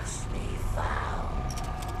must be found.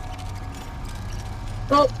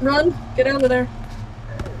 Oh, run! Get out of there.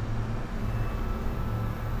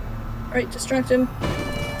 Alright, distract him.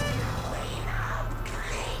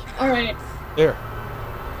 Alright. There!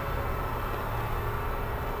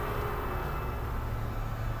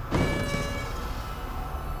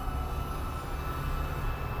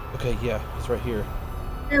 Okay, yeah, he's right here.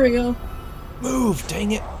 Here we go. Move,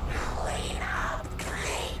 dang it!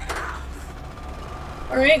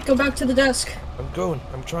 Alright, go back to the desk. I'm going,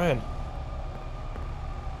 I'm trying.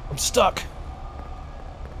 I'm stuck!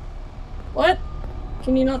 What?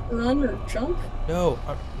 Can you not run or jump? No,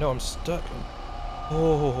 I'm stuck.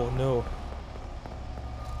 Oh, no.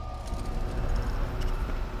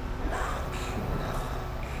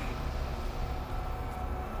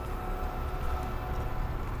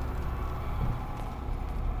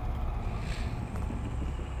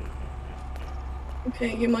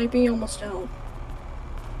 Okay, you might be almost out.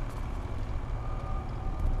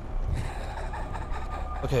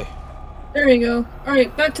 Okay. There you go.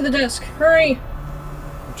 Alright, back to the desk. Hurry!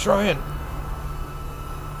 I'm trying.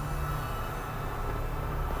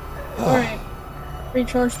 Alright.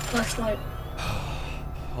 Recharge the flashlight.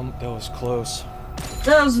 That was close.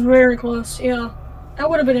 That was very close, yeah. That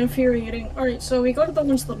would have been infuriating. Alright, so we go to the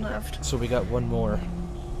ones to the left. So we got one more.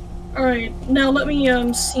 Alright, now let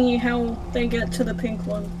me see how they get to the pink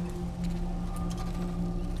one.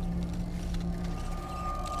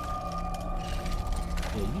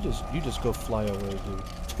 Yeah, you just go fly away,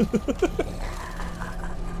 dude.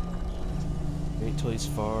 Wait till he's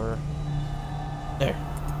far. There.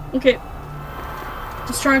 Okay.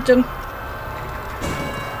 Distract him.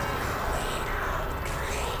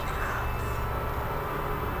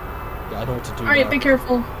 Yeah, I know what to do. Alright, now. be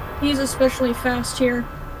careful. He's especially fast here.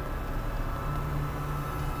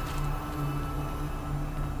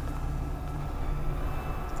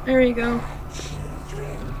 There you go.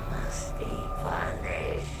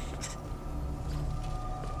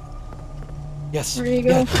 Yes. There you go.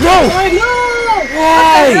 Yeah. Oh, no!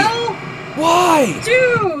 Why? Why?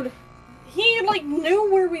 Dude! He, like, knew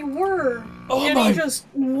where we were. Oh and my- he just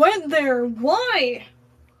went there. Why?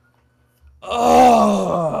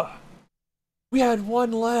 Oh. We had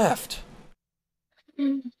one left.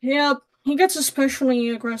 Yep. He gets especially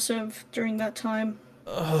aggressive during that time.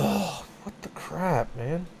 Oh, what the crap,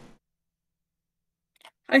 man?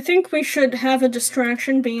 I think we should have a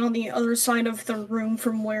distraction be on the other side of the room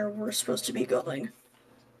from where we're supposed to be going.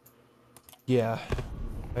 Yeah,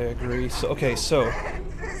 I agree. So okay, so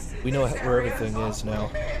we know where everything is now.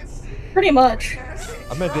 Pretty much.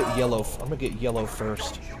 I'm gonna get yellow. I'm gonna get yellow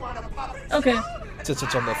first, Okay. since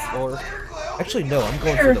it's on the floor. Actually, no. I'm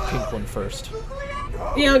going for the pink one first.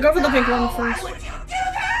 Yeah, go for the pink one first.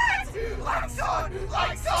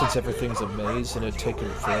 Since everything's a maze and it'd take him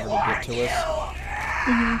forever to get to us.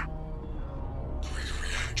 Mm-hmm. Gregory,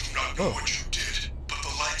 I do not know what you did, but the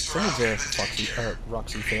lights are Someone's out a in the daycare.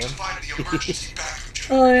 Roxy You fan. need to find the emergency backup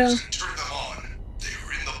Oh, yeah. generators and turn them on. They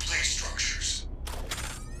are in the play structures.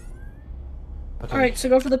 Okay. Alright, so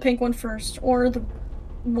go for the pink one first. Or the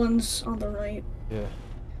ones on the right. Yeah.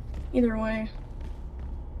 Either way.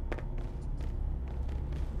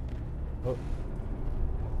 Oh.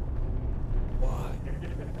 Why?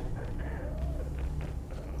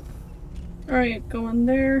 Alright, go in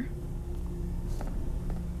there.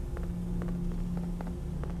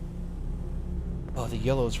 Oh, the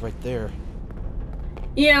yellow's right there.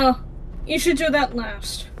 Yeah, you should do that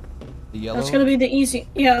last. The yellow. That's gonna be the easy.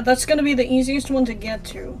 Yeah, that's gonna be the easiest one to get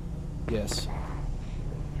to. Yes.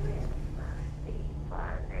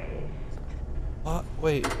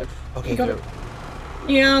 Wait. Okay, You got there. it.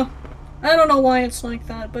 Yeah, I don't know why it's like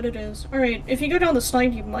that, but it is. Alright, if you go down the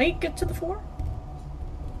slide, you might get to the floor.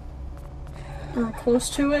 Or close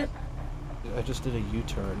to it. I just did a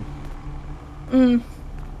U-turn. Mm.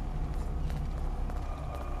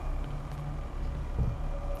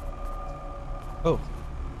 Oh.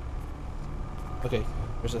 Okay,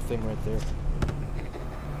 there's a thing right there.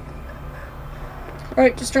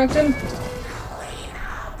 Alright, distract him.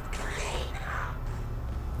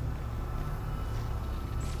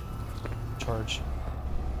 Charge.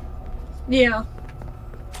 Yeah.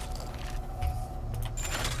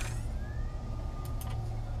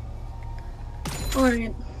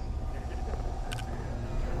 Alright.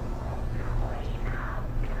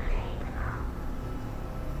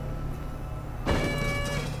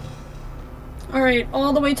 Alright,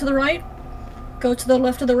 all the way to the right. Go to the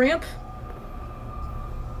left of the ramp.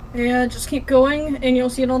 Yeah, just keep going, and you'll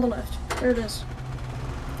see it on the left. There it is.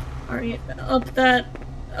 Alright, up that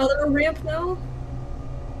other ramp now.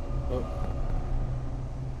 Oh.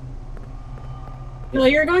 No,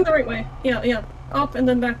 you're going the right way. Yeah, yeah. Up and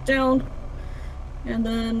then back down. And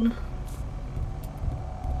then...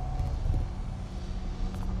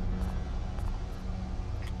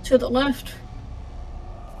 to the left.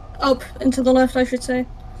 Up and to the left, I should say.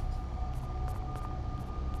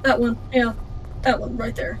 That one, yeah. That one,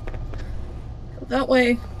 right there. Go that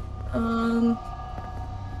way.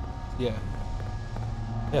 Yeah.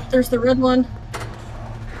 There's the red one.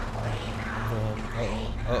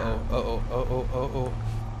 Uh-oh.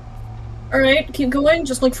 Alright, keep going.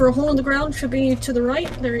 Just look for a hole in the ground. Should be to the right.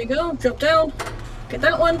 There you go. Jump down. Get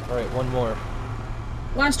that one. Alright, one more.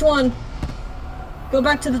 Last one. Go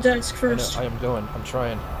back to the desk first. I am going. I'm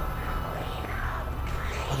trying.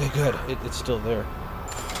 Okay, good. It's still there.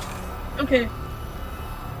 Okay.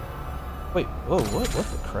 Wait, whoa, what the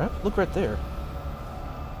crap? Look right there.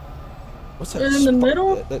 What's that? In the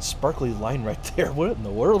middle? That sparkly line right there. What in the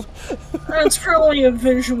world? That's probably a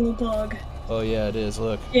visual bug. Oh yeah, it is.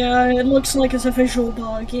 Look. Yeah, it looks like it's a visual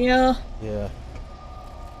bug, yeah. Yeah.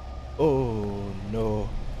 Oh no.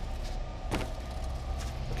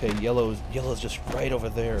 Okay, yellow's just right over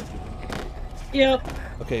there. Yep.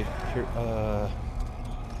 Okay, here,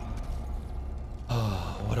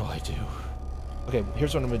 what do I do? Okay,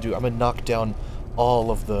 here's what I'm gonna do. I'm gonna knock down all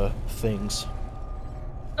of the things.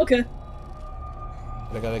 Okay.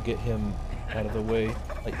 And I gotta get him out of the way.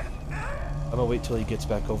 Like, I'm gonna wait till he gets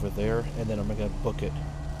back over there, and then I'm gonna book it.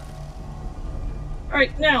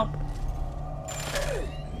 Alright, now.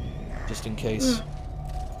 Just in case.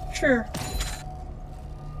 Sure.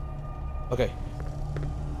 Okay.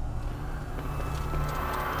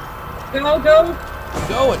 Go, go. I'm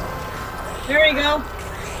going! There you go.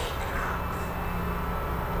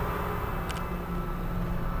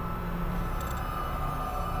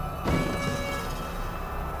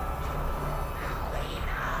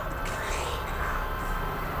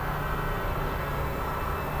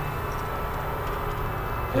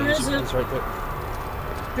 Where is it? It's right there.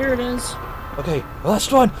 There it is. Okay,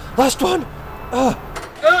 last one! Last one! Ah!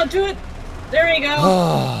 Oh, do it! There you go!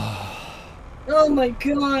 Ah! Oh my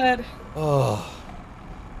god! Oh!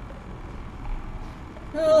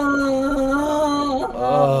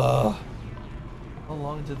 Oh. How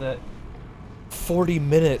long did that? 40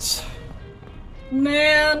 minutes.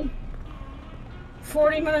 Man!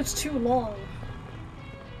 40 minutes too long.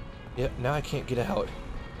 Yep, now I can't get out.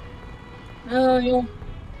 Oh, you'll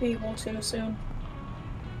be able to soon.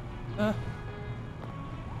 Huh?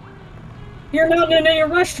 You're not in any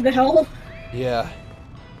rush to hell. Yeah.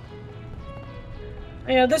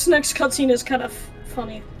 Yeah, this next cutscene is kind of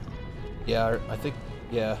funny. Yeah, I think,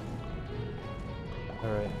 yeah.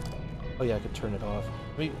 Alright. Oh yeah, I could turn it off.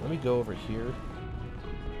 Let me go over here.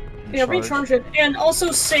 Yeah, recharge it. And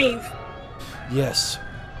also save. Yes.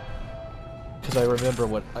 Because I remember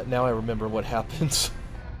what, now I remember what happens.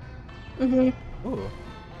 Mm-hmm. Ooh.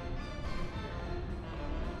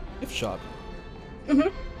 Gift shop. Mm-hmm.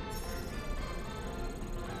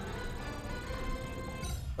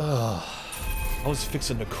 I was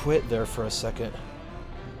fixing to quit there for a second.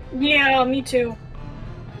 Yeah, me too.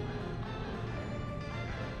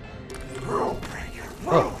 Rule breaker,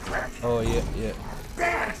 rule breaker. Oh yeah, yeah.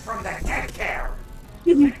 Banned from the daycare.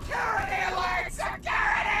 Security alert!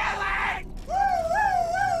 Security alert! Woo, woo,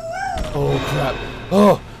 woo, woo! Oh crap.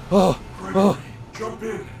 Oh, oh, oh, Jump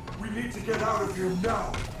in. We need to get out of here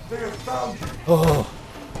now. They have found you. oh.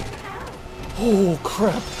 Oh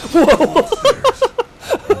crap. Whoa.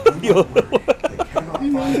 Yo. They cannot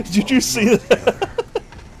find Did you see that?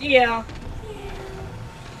 Yeah.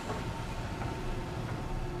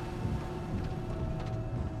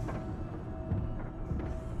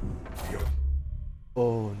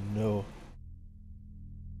 Oh no.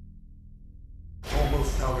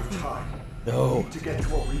 Almost out of time. No. We need to get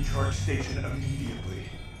to a recharge station immediately.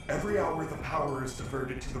 Every hour the power is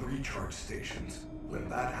diverted to the recharge stations. When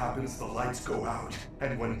that happens, the lights go out.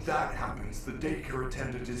 And when that happens, the daycare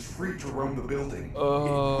attendant is free to roam the building. It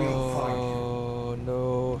will find you. Oh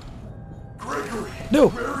no. Gregory! No.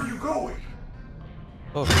 Where are you going?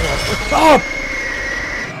 Oh crap. Oh!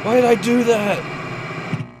 Why did I do that?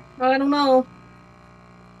 I don't know.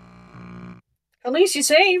 At least you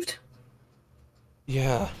saved.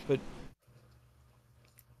 Yeah, but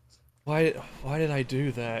why did I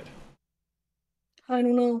do that? I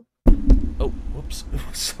don't know. Oh, whoops.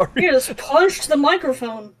 Sorry. You just punched the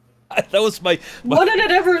microphone. That was my What did it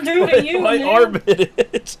ever do to you, my man? arm hit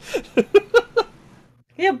it.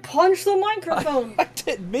 Yeah, punch the microphone. I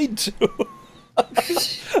didn't mean to.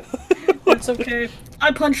 It's okay.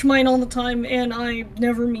 I punch mine all the time, and I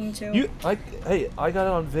never mean to. Hey, I got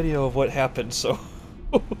it on video of what happened, so.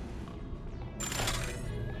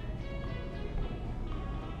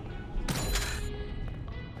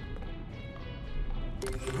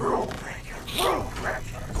 Rule breaker, rule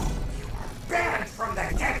breaker. You are banned from the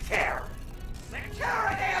daycare.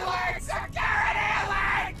 Security alert! Security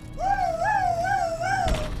alert! Woo, woo,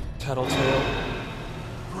 woo, woo! Tattletale.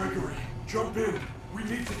 Gregory, jump in. We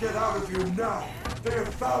need to get out of here now. They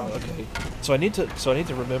have found you. Okay. So I need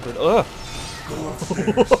to remember. Ugh. Go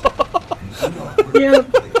upstairs. And do not worry.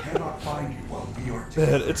 Yep. They cannot find you while we are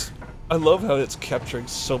together. Man, I love how it's capturing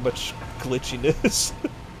so much glitchiness.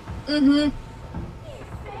 Mm-hmm.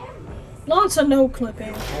 Lots of no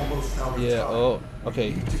clipping. Almost out of Yeah. time. Oh.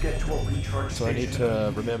 Okay. We need to get to a recharge So I need station.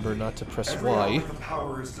 to remember not to press Every hour Y. the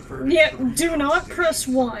power is diverted Yeah, to the do recharge not station. press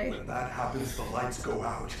Y. When that happens, the lights go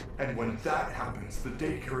out. And when that happens, the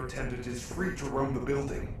daycare attendant is free to roam the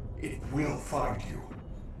building. It will find you.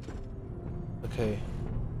 Okay.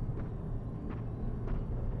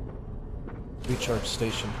 Recharge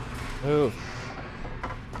station. Move.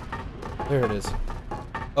 There it is.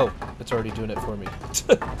 Oh, it's already doing it for me.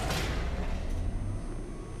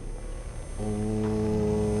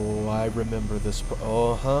 Oh, I remember this.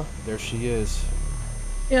 Oh, huh. There she is.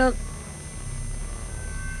 Yep.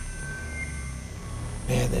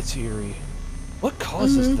 Man, that's eerie. What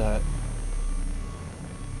causes that?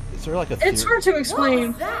 Is there like a It's hard to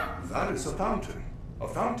explain. That is a fountain. A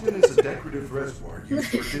fountain is a decorative reservoir used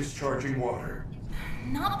for discharging water.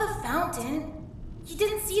 Not the fountain. You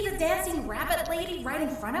didn't see the dancing rabbit lady right in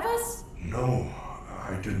front of us? No,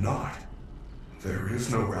 I did not. There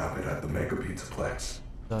is no rabbit at the Mega Pizzaplex.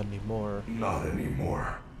 Not anymore. Not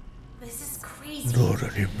anymore. This is crazy. Not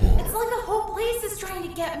anymore. It's like the whole place is trying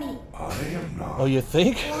to get me. I am not. Oh, you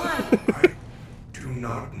think? Why? I do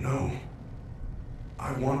not know.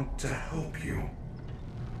 I want to help you.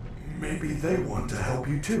 Maybe they want to help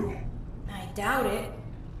you too. I doubt it.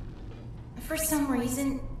 For some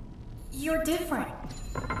reason, you're different.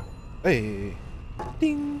 Hey.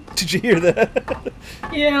 Ding. Did you hear that?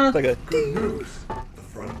 Yeah. Like a Good news. The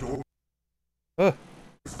front door uh,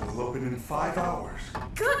 will open in 5 hours.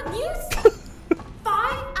 Good news? 5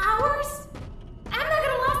 hours? I'm not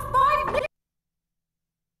gonna last 5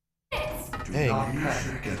 minutes! Do Hey. not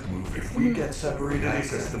panic. Get moving. If we get separated,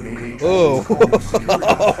 access the main Oh.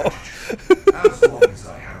 as long as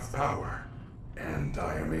I have power, and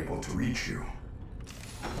I am able to reach you.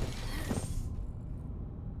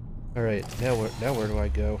 Alright, now where do I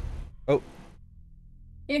go? Oh,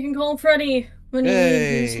 You can call Freddy when you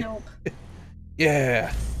Hey. need his help.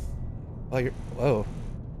 yeah. Oh, whoa.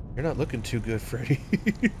 You're not looking too good, Freddy.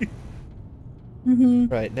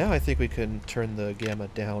 Right, now I think we can turn the gamma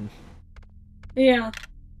down Yeah.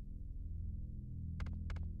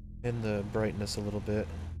 and the brightness a little bit.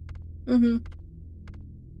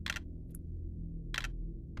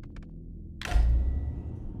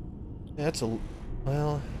 Yeah, that's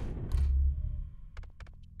well...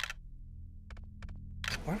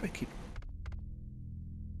 Why do I keep...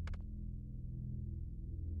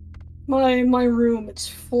 My room, it's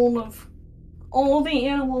full of all the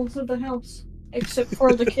animals of the house, except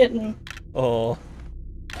for the kitten. Oh.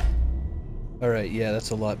 Alright, yeah, that's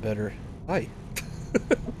a lot better. Hi.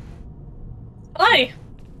 Hi! Alright,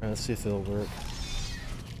 let's see if it'll work.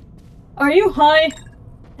 Are you high?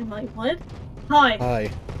 Am I what? Hi. Hi.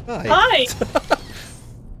 Hi. Hi!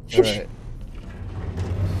 Alright.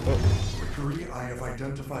 Mercury, I have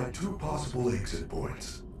identified 2 possible exit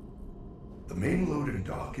points. The main loading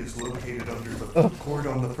dock is located under the food court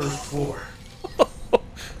on the 1st floor.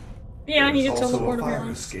 Yeah, he There's gets on the also board a fire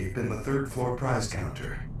apparently. escape in the 3rd floor prize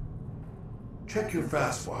counter. Check your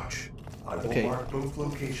fast watch. I will Okay. mark both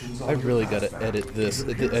locations on I your really fast gotta map. edit this-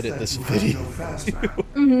 It appears edit that this you have video. no fast map.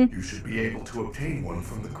 You should be able to obtain one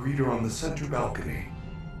from the greeter on the center balcony.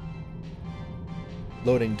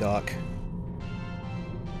 Loading dock.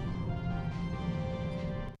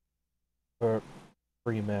 Or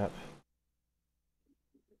free map.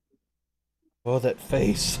 Oh, that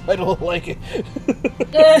face. I don't like it.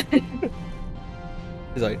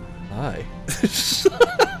 He's like, hi.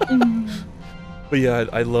 But yeah,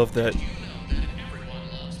 I love that.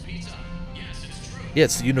 Yeah,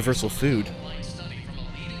 it's the universal food.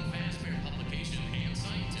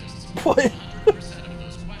 What?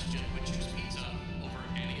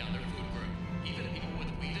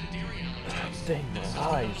 Dang my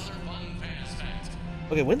eyes.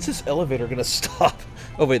 Okay, when's this elevator gonna stop?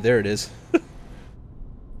 Oh wait, there it is.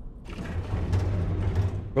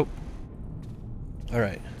 Oh.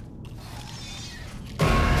 Alright.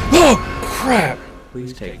 Oh, crap!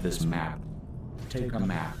 Please take this map. Take a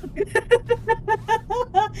map.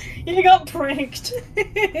 You got pranked.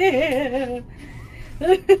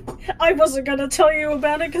 I wasn't gonna tell you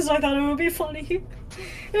about it because I thought it would be funny.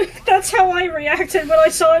 That's how I reacted when I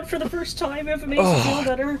saw it for the first time, if it makes you feel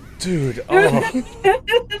better. Dude, oh.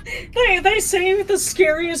 They saved the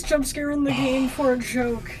scariest jump scare in the game for a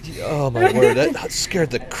joke. Oh my word, that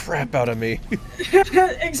scared the crap out of me.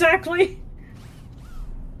 Exactly.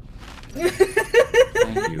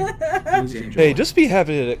 Thank you. Please enjoy. Hey, just be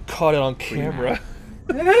happy that it caught it on camera.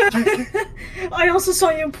 I also saw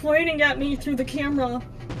you pointing at me through the camera.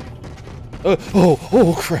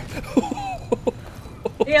 Oh crap.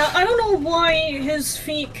 Yeah, I don't know why his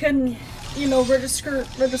feet can, you know, register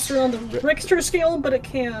on the Richter scale, but it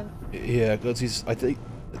can. Yeah, because he's, I think,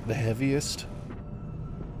 the heaviest.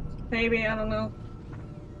 Maybe, I don't know.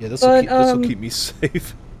 Yeah, this But, will keep me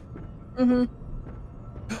safe.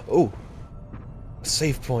 Oh, a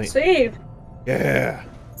save point. Save. Yeah.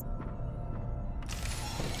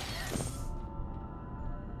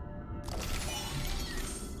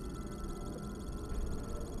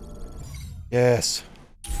 Yes.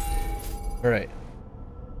 All right.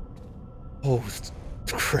 Oh,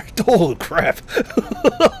 crap! Oh crap!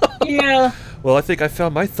 Yeah. Well, I think I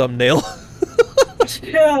found my thumbnail.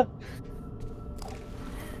 Yeah.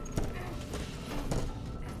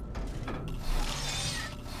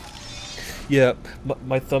 Yeah,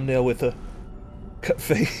 my thumbnail with a cut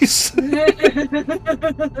face. Need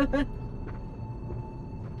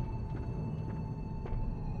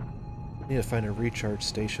to find a recharge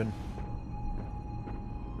station.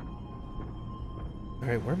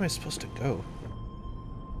 Alright, where am I supposed to go?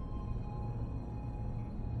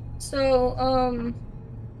 So,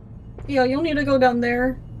 yeah, you'll need to go down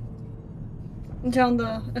there. Down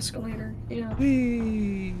the escalator, yeah.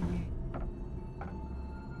 Whee!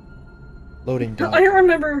 Loading dock. I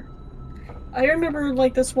remember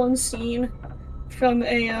like this one scene from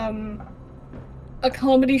a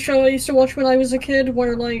comedy show I used to watch when I was a kid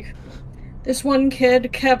where like this one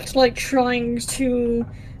kid kept like trying to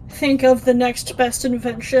think of the next best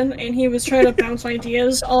invention and he was trying to bounce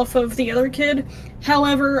ideas off of the other kid.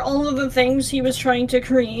 However, all of the things he was trying to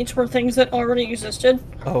create were things that already existed.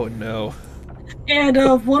 Oh no. And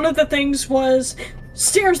one of the things was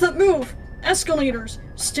stairs that move, escalators,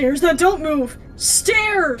 stairs that don't move,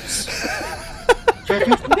 stairs.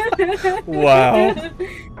 Wow.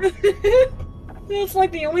 That's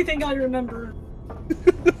like the only thing I remember.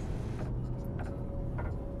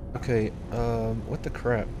 Okay, what the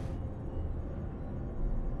crap?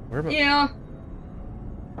 Where am I? Yeah,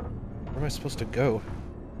 Where am I supposed to go?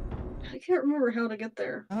 I can't remember how to get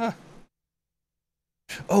there. Ah.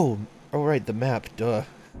 Oh, right, the map, duh.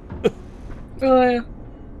 Oh yeah.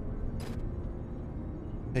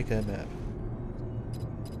 Take a map.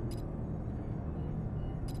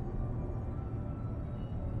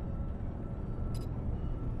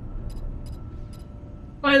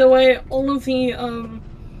 By the way, all of the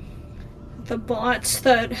bots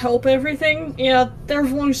that help everything, yeah, they're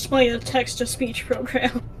voiced by a text-to-speech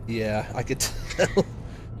program. Yeah, I could tell.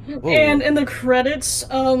 Whoa. And in the credits,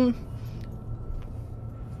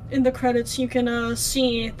 you can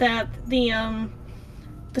see that the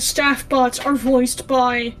staff bots are voiced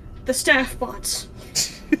by the staff bots.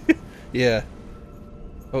 Yeah.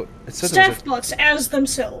 Oh, it said Staff bots as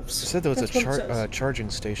themselves. It said there was That's a what it says. charging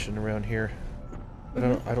station around here.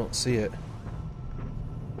 But I don't see it.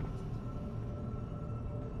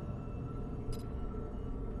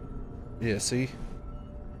 Yeah, see?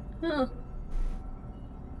 Huh.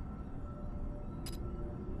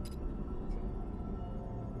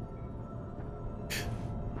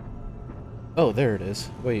 Oh, there it is.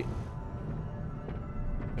 Wait.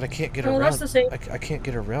 But I can't get Oh, around. that's the same. I can't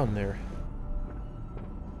get around there.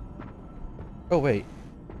 Oh, wait.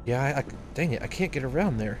 Yeah, dang it, I can't get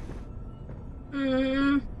around there.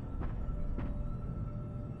 Here,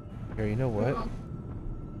 you know what? Oh.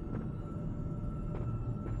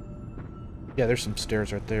 Yeah, there's some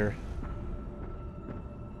stairs right there.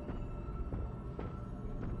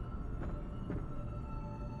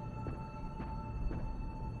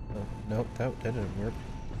 Oh, nope, that didn't work.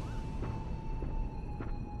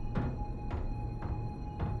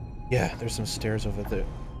 Yeah, there's some stairs over there.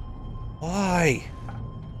 Why?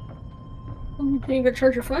 You can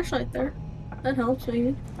charge your flashlight there. That helps,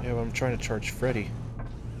 maybe. Yeah, well, I'm trying to charge Freddy.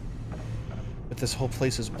 But this whole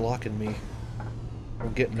place is blocking me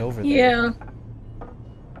from getting over there. Yeah.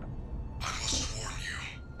 I must warn you,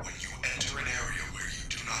 when you enter an area where you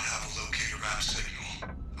do not have a locator map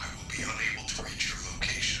signal, I will be unable to reach your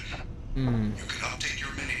location. You can update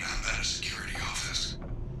your minimap at a security office.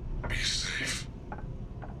 Be safe.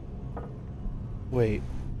 Wait.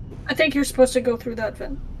 I think you're supposed to go through that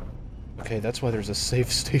vent. Okay, that's why there's a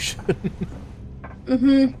safe station.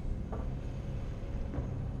 Mm-hmm.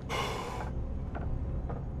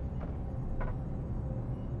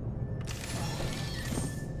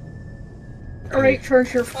 Okay. Alright,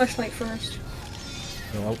 charge your flashlight first.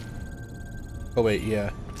 No. Oh wait,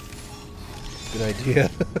 yeah. Good idea.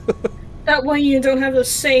 That way you don't have to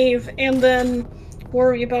save and then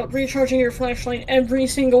worry about recharging your flashlight every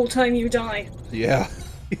single time you die. Yeah.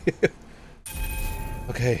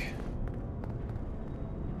 Okay.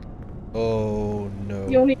 Oh no.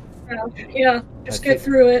 You only crouch. Yeah, just I get think-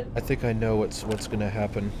 through it. I think I know what's gonna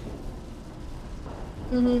happen.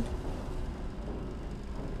 Mm-hmm.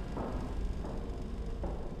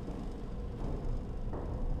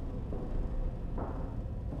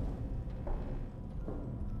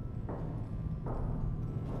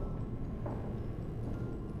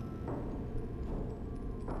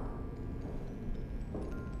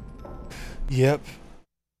 Yep.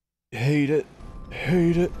 Hate it.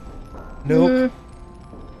 Hate it. Nope.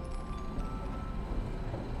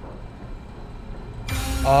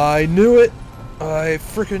 I knew it. I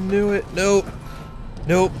freaking knew it. Nope.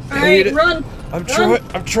 Nope. Hate Alright, it. run! I'm Run. trying.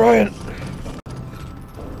 I'm trying.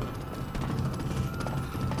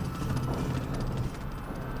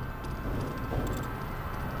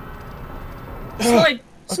 Slide.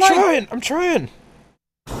 I'm Slide. trying. I'm trying.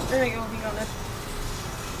 There you go. You got it.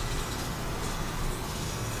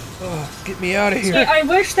 Oh, get me out of See, here. I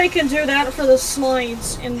wish they could do that for the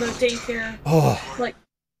slides in the daycare. Oh, Like,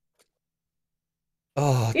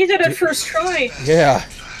 oh. you did it first try. Yeah.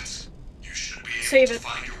 You should be able Save to it.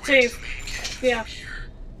 find your way Save. to the main kitchen Yeah. from here.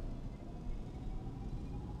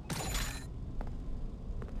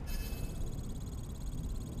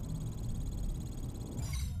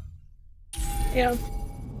 Yeah.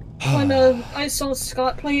 When I saw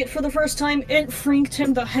Scott play it for the first time, it freaked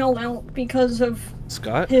him the hell out because of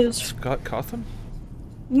Scott? his... Scott Cotham?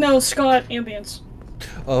 No, Scott Ambience.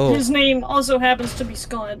 Oh. His name also happens to be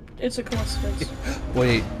Scott. It's a coincidence.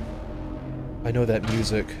 Wait. I know that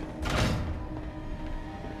music.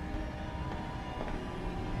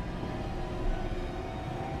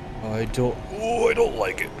 I don't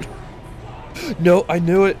like it. No, I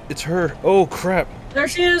knew it. It's her. Oh, crap. There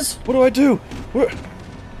she is! What do I do? Where?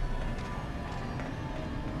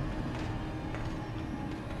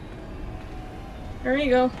 There you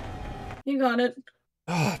go. You got it.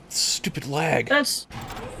 Ah, stupid lag. That's...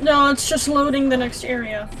 No, it's just loading the next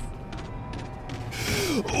area.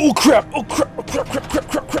 Oh, crap. Oh, crap. Oh, crap, crap, crap,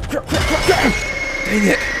 crap, crap, crap, crap, crap, crap. Dang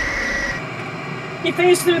it. He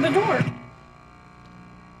phased through the door.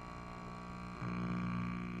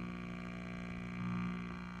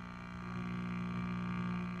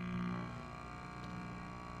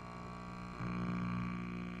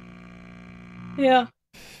 Yeah.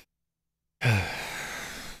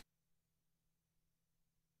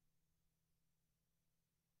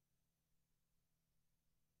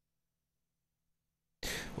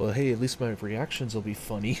 Well, hey, at least my reactions will be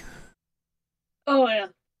funny. Oh, yeah.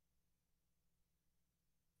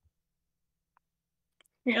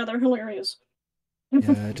 Yeah, they're hilarious.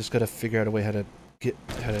 Yeah, I just gotta figure out a way how to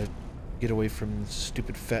get away from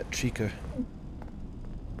stupid fat Chica.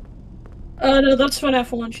 No, that's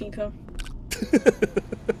FNAF 1 Chico.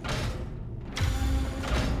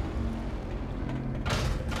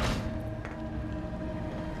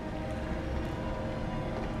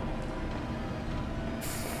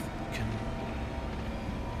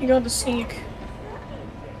 You got to sneak.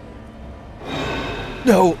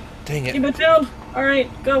 No! Dang it. Keep it down. Alright,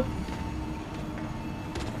 go.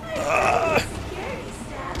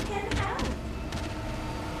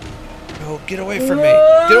 No, get away from me!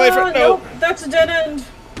 Get away from- no! Nope, that's a dead end.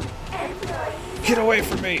 Get away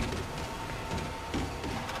from me!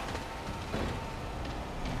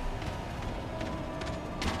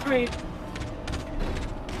 Right.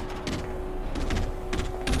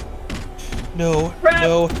 No, Crap,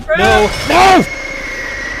 no, crap. no,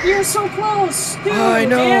 no! You're so close! Dude, I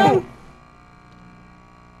know! man.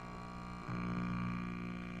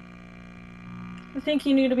 I think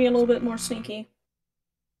you need to be a little bit more sneaky.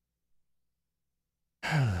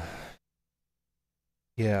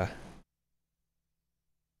 Yeah.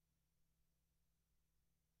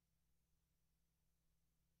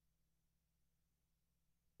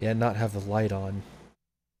 Yeah, not have the light on.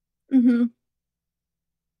 Mm-hmm.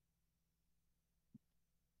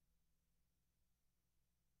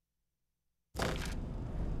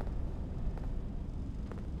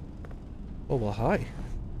 Oh, well, hi.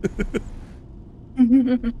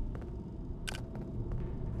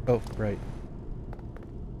 Oh, right.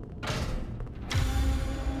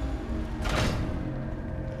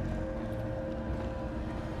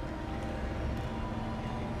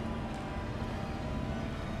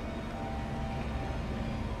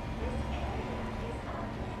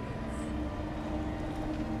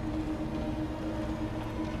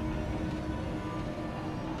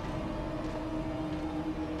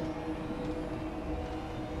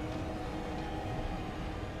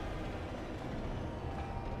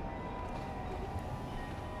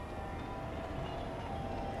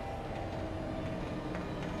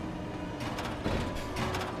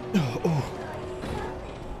 Oh.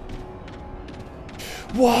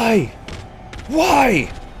 Why?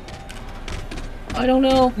 Why? I don't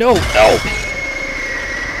know. No, no!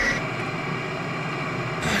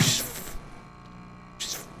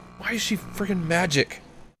 Why is she friggin' magic?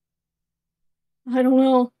 I don't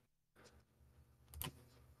know.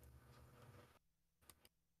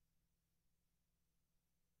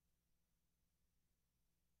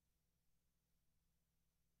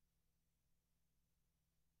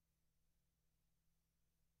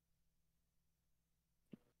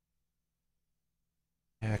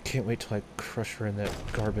 Yeah, I can't wait till I crush her in that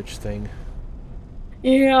garbage thing.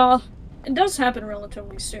 Yeah. It does happen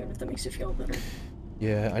relatively soon, if that makes you feel better.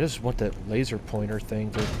 Yeah, I just want that laser pointer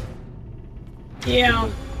thing to... Yeah.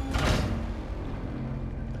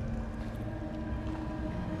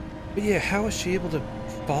 But yeah, how is she able to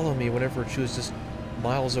follow me whenever she was just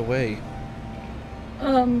miles away?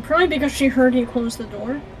 Probably because she heard you close the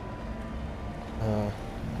door.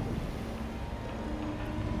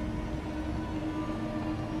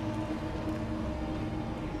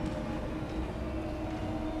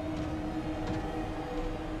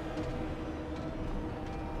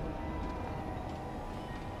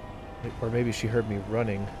 Or maybe she heard me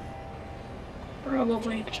running.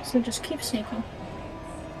 Probably. So just keep sneaking.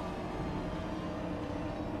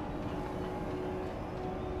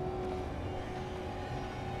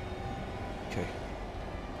 Okay.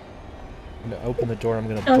 I'm gonna open the door, I'm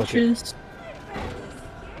gonna book it. Touches.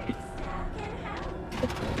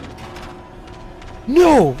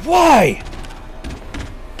 No! Why?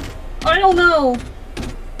 I don't know!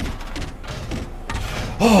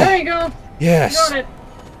 Oh, There you go! yes! Got it!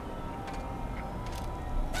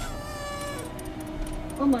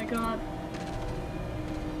 Oh my god.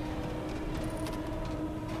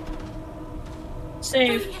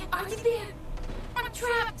 Save. Hey, are you there? I'm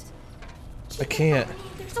trapped. I can't.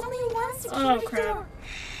 There's only one security crap. door.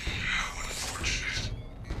 How unfortunate.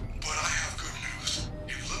 But I have good news.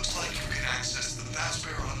 It looks like you can access the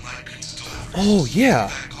Fazbear Online Pizza delivery Oh, system yeah.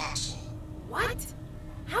 through that console. What?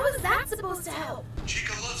 How is that supposed to help?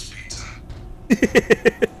 Chica loves pizza.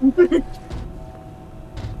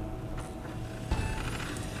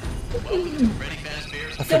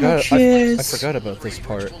 I forgot. I forgot about this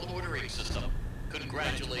part.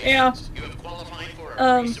 Congratulations. Yeah. You have qualified for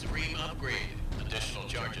a free Supreme upgrade. Additional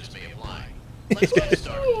charges may apply. Let's get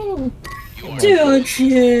started. You are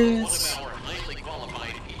Touches. one of our highly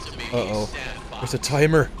qualified pizza making Uh-oh. staff There's a bots.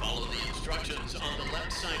 timer. Follow the instructions on the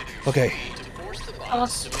left side of your Okay. screen to force the bots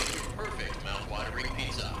Awesome. to make your perfect mouth-watering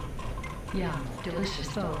pizza. Yum, delicious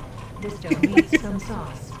though. This dough needs some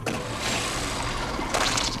sauce.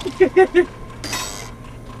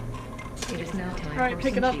 It is now time Alright, for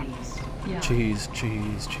pick some it up. cheese. Yum. Cheese,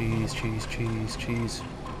 cheese, cheese, cheese, cheese, cheese.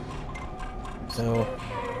 No.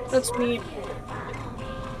 That's me.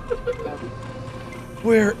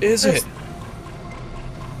 Where is it?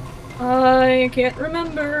 I can't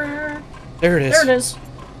remember. There it is. There it is.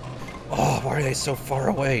 Oh, why are they so far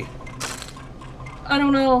away? I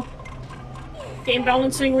don't know. Game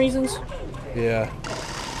balancing reasons. Yeah.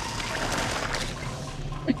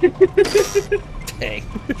 Dang.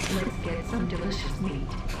 Let's get some delicious meat.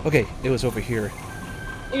 Okay, it was over here.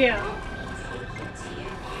 Yeah.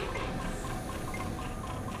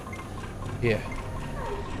 Yeah.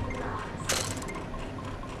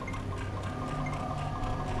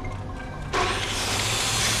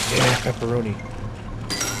 Yeah, pepperoni.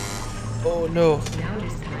 Oh no. Now it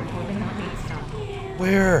is time for the not meat stuff.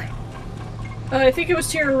 Where? I think it was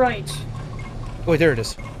to your right. Oh, wait, there it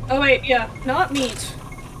is. Oh wait, yeah. Not meat.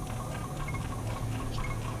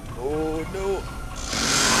 Oh no.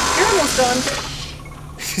 You're almost done.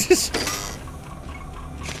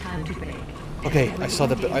 Time to bake. Okay, I saw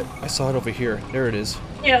I saw it over here. There it is.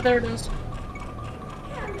 Yeah, there it is.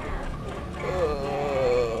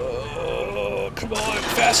 Come on,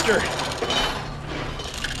 faster!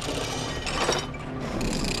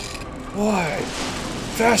 Why?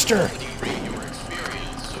 Faster!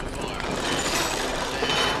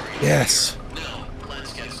 Yes. Now,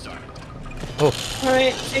 let's get started. Oh,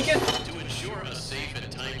 Alright, take it. To ensure a safe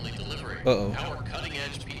and timely delivery, Uh-oh. our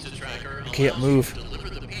cutting-edge pizza tracker can't allows move. you to deliver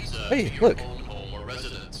the pizza Hey, to your look. own home or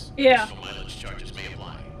residence. Yeah. Additional mileage charges may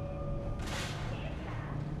apply.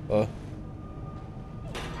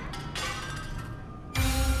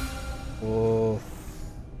 Oh.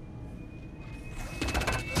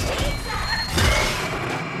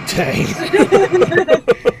 Dang.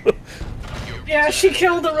 Yeah, she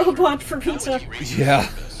killed the robot for pizza. Yeah.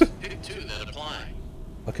 Pick two that apply.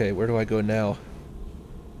 Okay, where do I go now?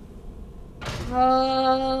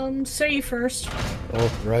 Save first.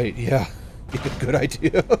 Oh, right, yeah. Good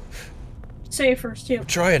idea. Save first, yeah. I'm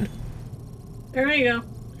trying. There you go.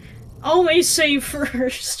 Always save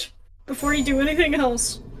first. Before you do anything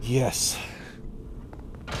else. Yes.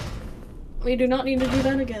 We do not need to do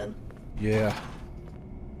that again. Yeah.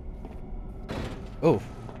 Oh.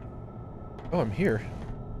 Oh, I'm here.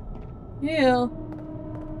 Yeah.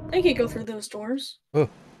 I can go through those doors. Oh.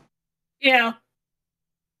 Yeah.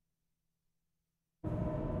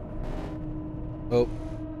 Oh.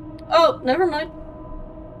 Oh, never mind.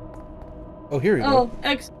 Oh, here we Oh,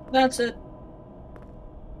 go. that's it.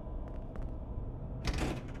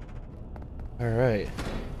 Alright.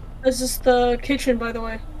 This is the kitchen, by the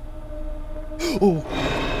way. Oh,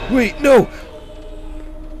 wait, no!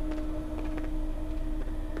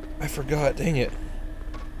 I forgot, dang it.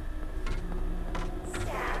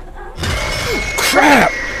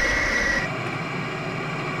 Crap!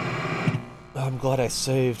 I'm glad I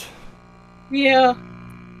saved. Yeah.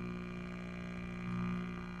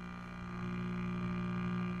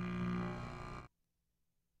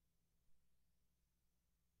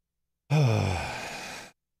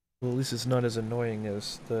 Well, at least it's not as annoying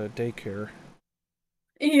as the daycare.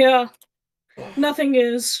 Yeah. Nothing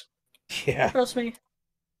is. Yeah. Trust me.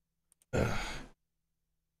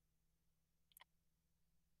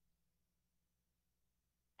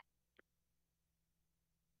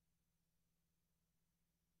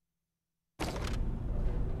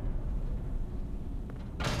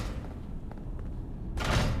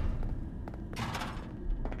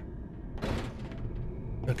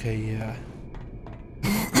 Okay, yeah.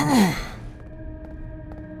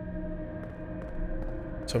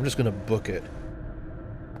 So I'm just gonna book it.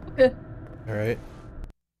 Okay. Alright.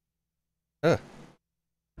 Ah,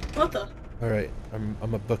 What the? alright. I'm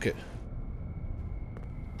gonna book it.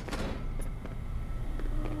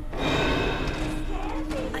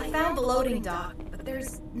 I found the loading dock, but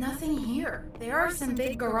there's nothing here. There are some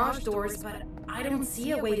big garage doors, but I don't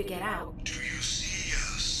see a way to get out. Do you see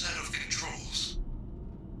a set of controls?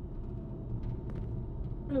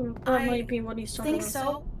 That might be what he's talking Think about.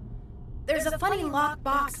 so? There's a funny locked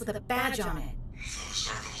box with a badge on it. Those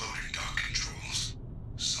are the loading dock controls.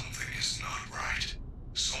 Something is not right.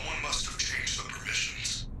 Someone must have changed the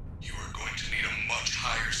permissions. You are going to need a much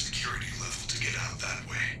higher security level to get out that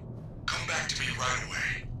way. Come back to me right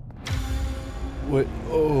away. What?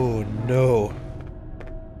 Oh, no.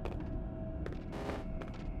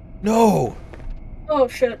 No! Oh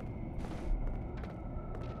shit.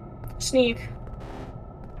 Sneak.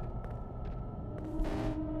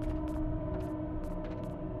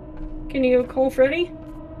 Can you call Freddy?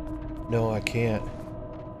 No, I can't.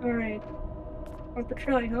 Alright. Worth a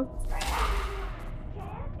try, huh?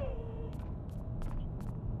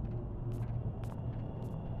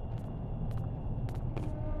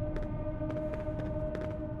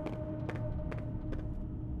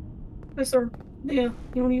 Is there... Yeah,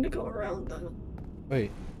 you don't need to go around then.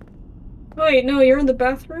 Wait. Wait, no, you're in the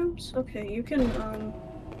bathrooms? Okay, you can,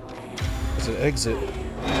 There's an exit.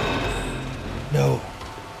 No.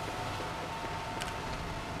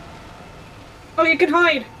 Oh, you can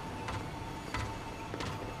hide!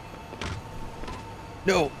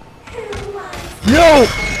 No. No!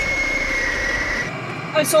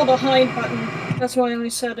 I saw the hide button. That's why I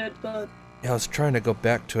said it, but... Yeah, I was trying to go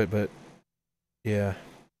back to it, but... Yeah.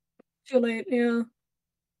 Too late, yeah.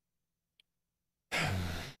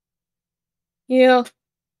 Yeah.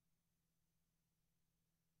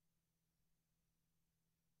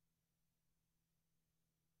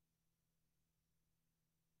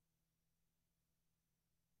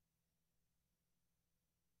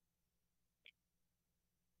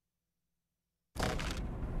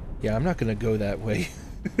 Yeah, I'm not gonna go that way.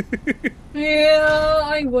 Yeah,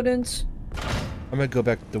 I wouldn't. I'm gonna go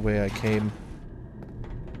back the way I came.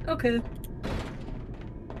 Okay.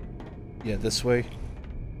 Yeah, this way.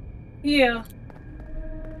 Yeah.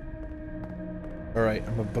 Alright,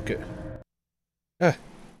 I'm gonna book it. Ah!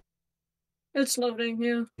 It's loading,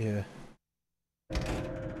 yeah. Yeah.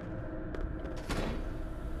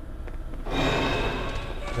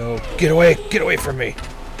 No, get away! Get away from me!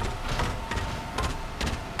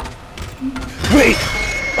 Wait!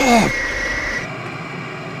 Oh!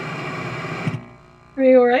 Are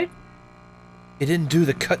you alright? It didn't do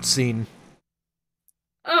the cutscene.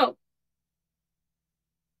 Oh.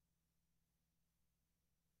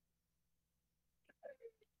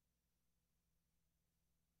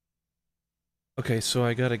 Okay, so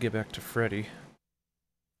I gotta get back to Freddy.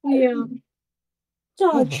 Yeah.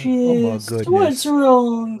 Oh my Duchess, goodness. what's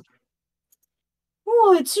wrong?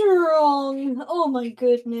 What's wrong? Oh my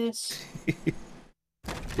goodness.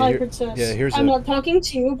 Hi, Princess. Yeah, here's I'm a... not talking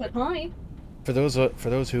to you, but hi. For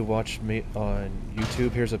those who watched me on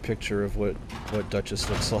YouTube, here's a picture of what Duchess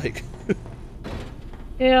looks like.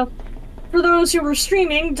 Yeah. For those who were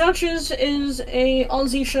streaming, Duchess is a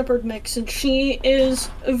Aussie Shepherd mix, and she is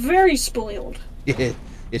very spoiled. Yeah,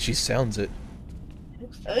 she sounds it.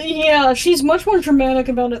 Yeah, she's much more dramatic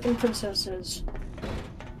about it than Princess is.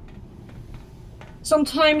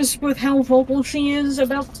 Sometimes with how vocal she is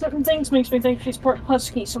about certain things makes me think she's part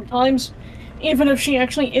husky sometimes. Even if she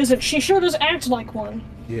actually isn't. She sure does act like one.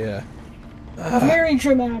 Yeah. Very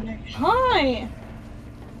dramatic. Hi!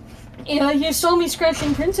 Yeah, you saw me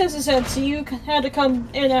scratching Princess's head, so you had to come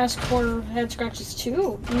and ask for head scratches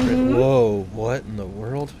too. Mhm. Whoa, what in the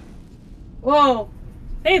world? Whoa.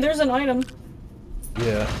 Hey, there's an item.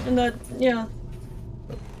 Yeah. And that, yeah.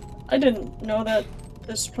 I didn't know that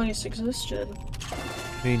this place existed.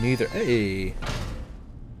 Me neither. Hey.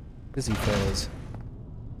 Busy Fez.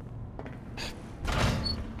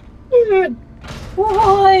 Dude!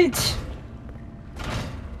 What?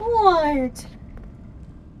 What?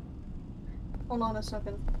 Hold on a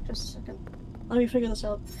second. Just a second. Let me figure this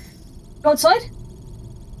out. Go outside?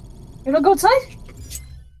 You wanna go outside?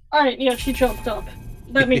 Alright, yeah, she jumped up.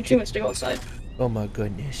 That means she wants to go outside. Oh my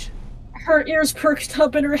goodness. Her ears perked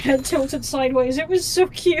up and her head tilted sideways. It was so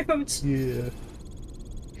cute. Yeah.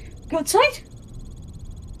 Go outside?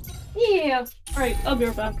 Yeah. Alright, I'll be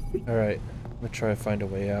right back. Alright. I'm gonna try to find a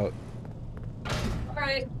way out.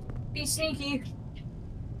 Alright. Be sneaky.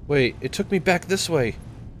 Wait, it took me back this way.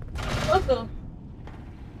 What the?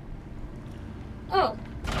 Oh.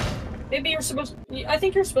 Maybe you're supposed to... I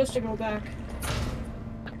think you're supposed to go back.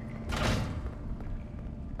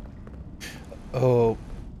 Oh.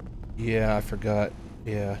 Yeah, I forgot.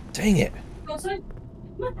 Yeah. Dang it. Go outside?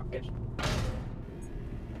 Come on. Good.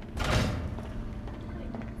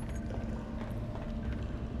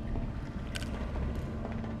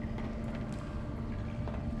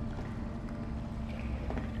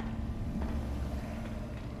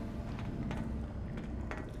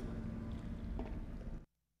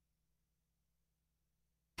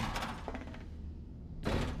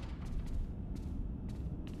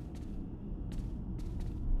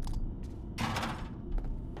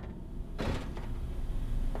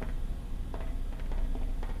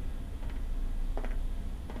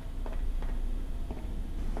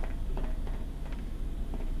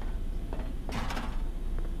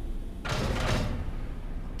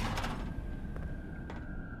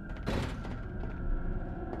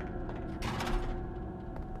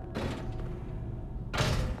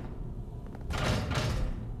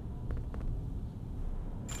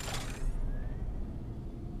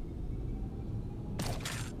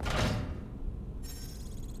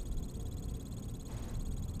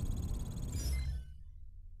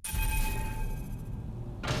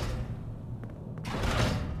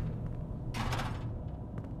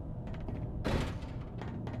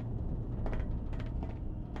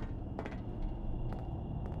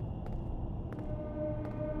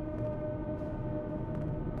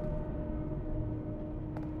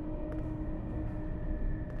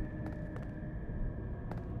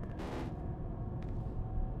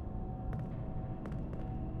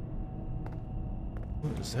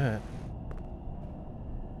 What was that?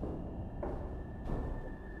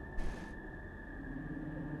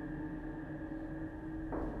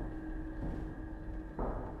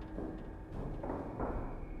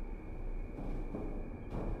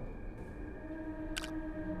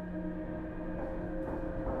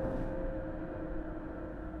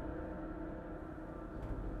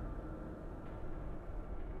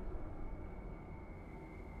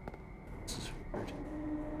 This is weird.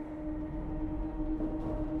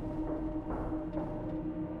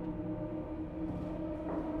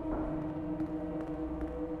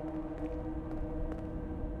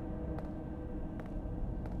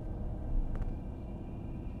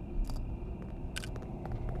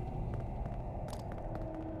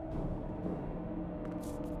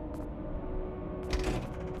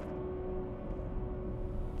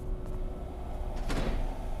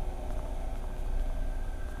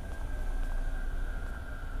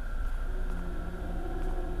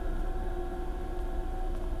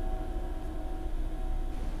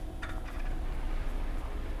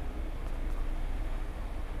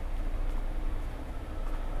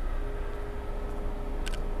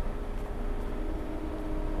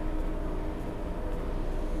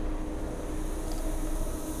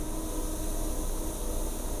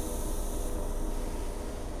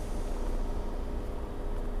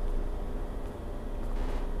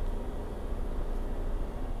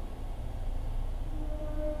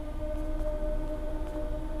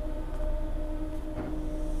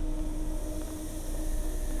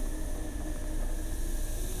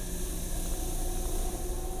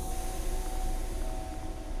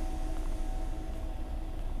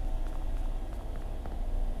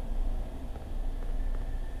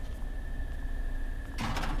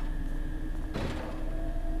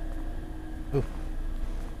 Oh.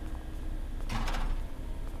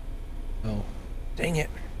 Oh. Dang it.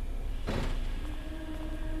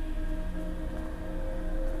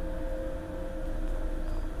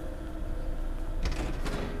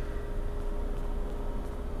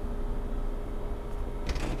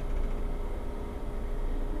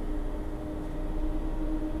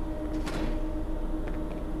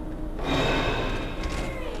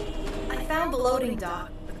 I found the loading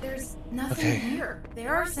dock, but there's nothing Okay. here.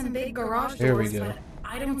 There are some big garage There we doors, go. but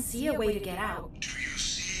I don't see a way to get out. Do you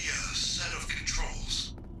see a set of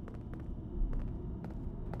controls?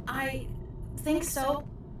 I think so.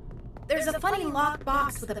 There's a funny locked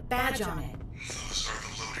box with a badge on it. Those are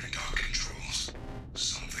the loading dock controls.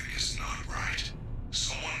 Something is not right.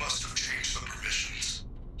 Someone must have changed the permissions.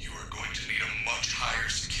 You are going to need a much higher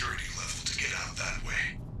security level to get out that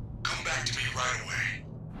way. Come back to me right away.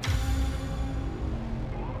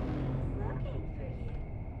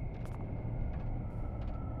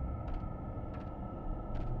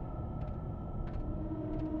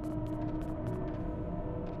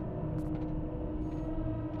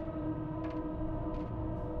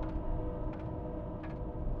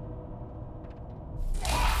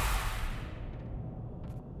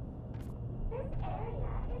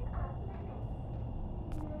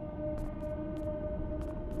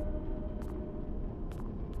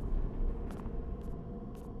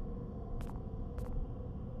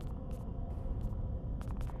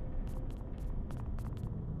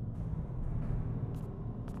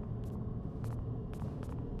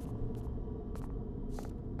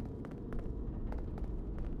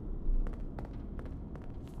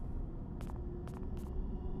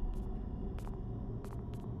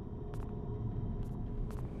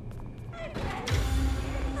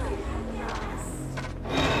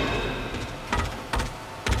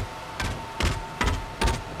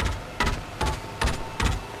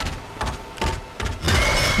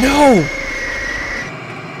 No!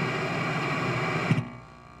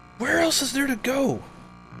 Where else is there to go?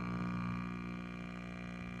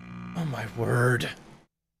 Oh my word.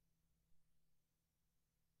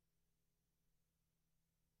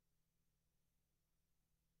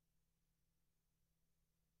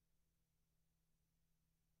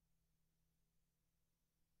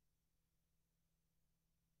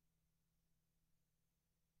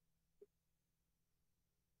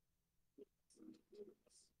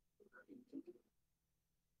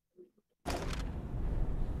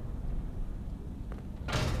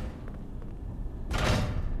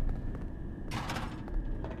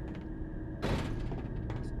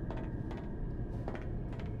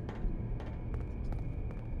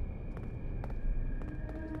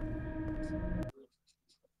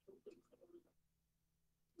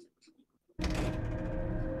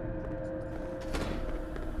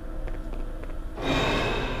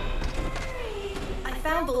 I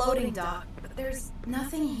found the loading dock, but there's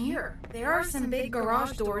nothing here. There are some big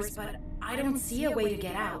garage doors, but I don't see a way to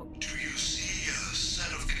get out. Do you see a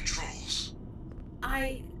set of controls?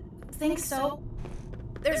 I think so.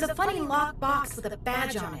 There's a funny locked box with a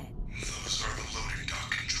badge on it. Those are the loading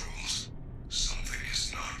dock controls. Something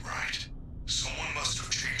is not right. Someone must have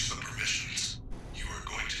changed the permissions. You are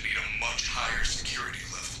going to need a much higher security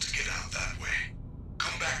level to get out that way.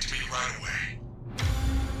 Come back to me right away.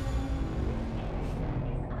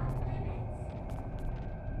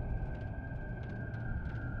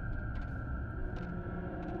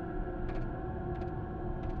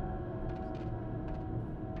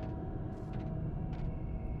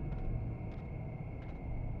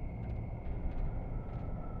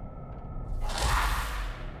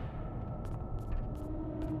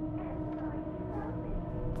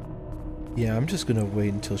 Yeah, I'm just gonna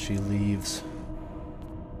wait until she leaves.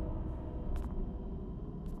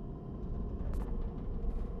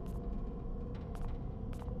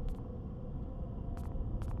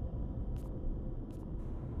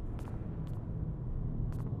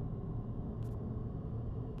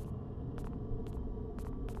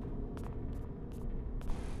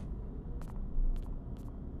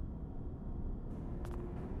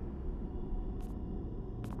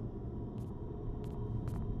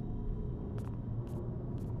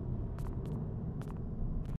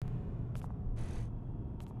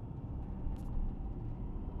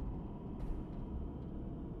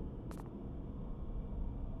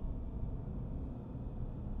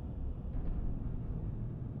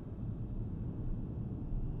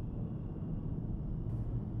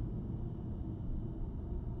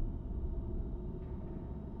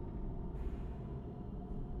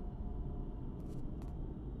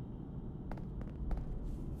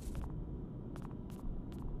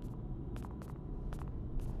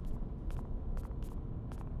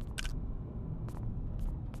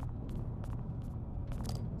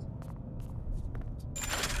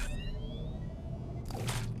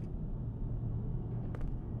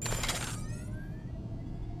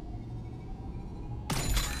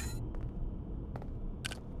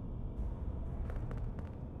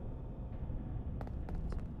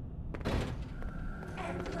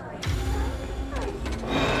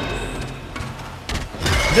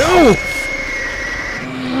 No!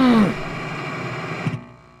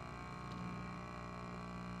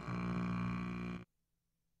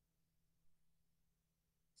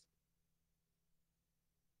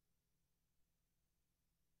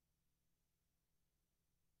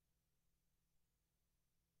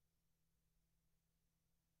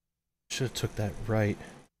 Should have took that right.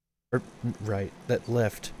 Or, right. That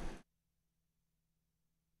left.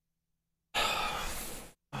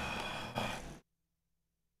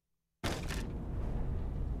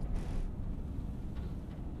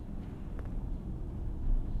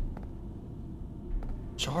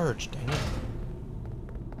 Charge, dang it.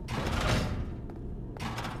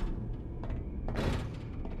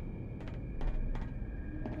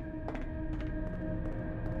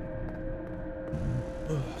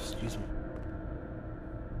 Oh, excuse me.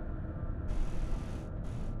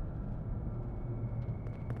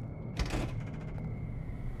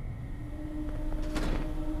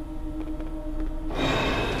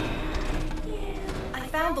 I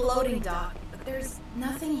found the loading dock, but there's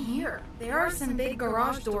nothing here. There are some big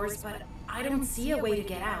garage doors, but I don't see a way to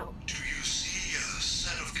get out. Do you see a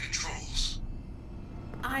set of controls?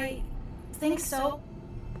 I think so.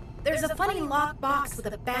 There's a funny lock box with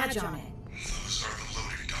a badge on it. Those are the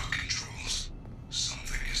loading dock controls.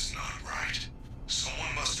 Something is not right.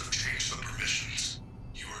 Someone must have changed the permissions.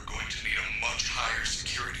 You are going to need a much higher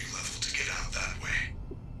security level to get out that way.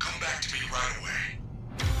 Come back to me right away.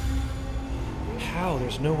 How?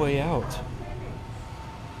 There's no way out.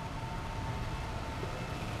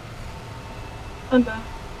 I'm back.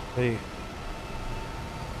 Hey.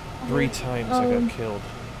 3 times I got killed.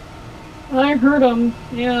 I heard him,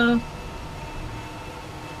 yeah.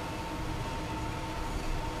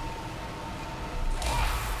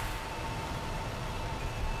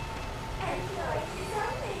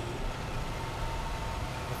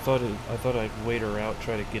 I thought I'd wait her out,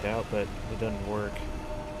 try to get out, but it doesn't work.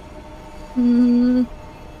 Hmm.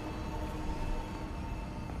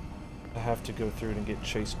 I have to go through it and get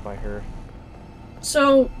chased by her.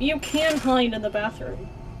 So, you can hide in the bathroom.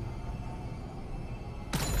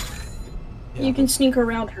 Yeah, You can sneak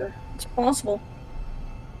around her. It's possible.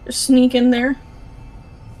 Just sneak in there.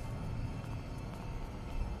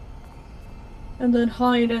 And then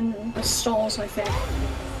hide in the stalls, I think.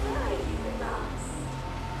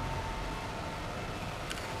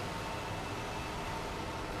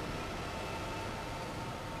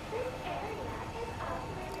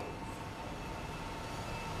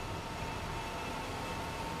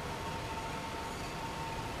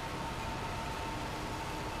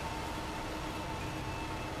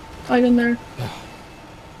 Hide in there.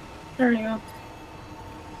 There you go.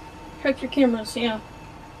 Check your cameras, yeah.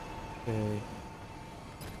 Okay.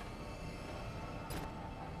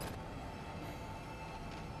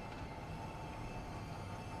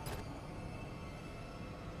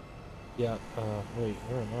 Yeah, wait,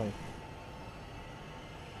 where am I?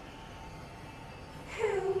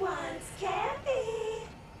 Who wants candy?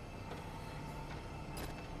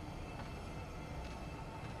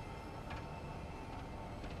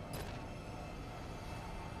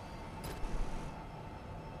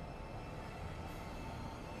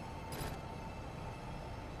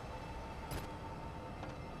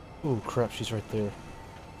 Oh crap, she's right there.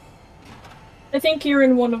 I think you're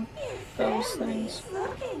in one of those things.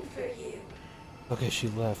 Looking for you. Okay, she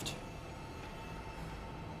left.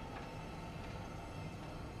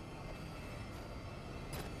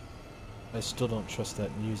 I still don't trust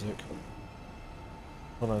that music.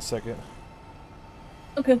 Hold on a second.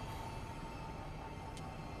 Okay.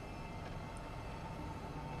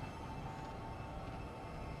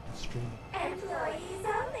 Stream. Employees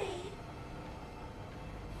only.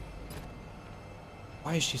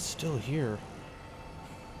 Why is she still here?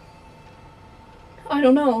 I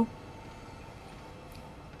don't know.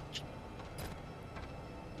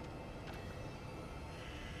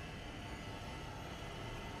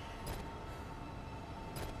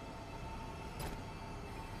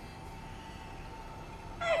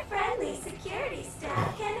 Our friendly security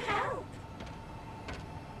staff can help.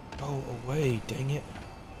 Go away, dang it.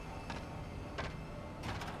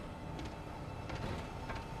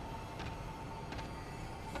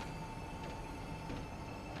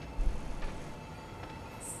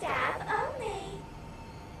 Staff only.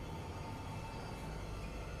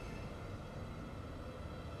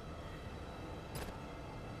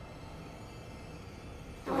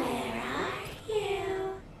 Where are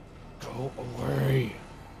you? Go away.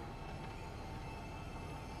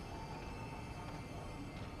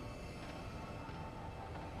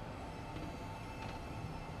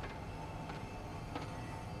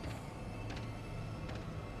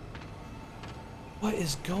 What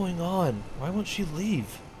is going on? Why won't she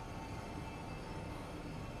leave?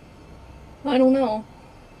 I don't know.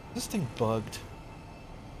 This thing bugged.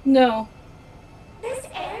 No. This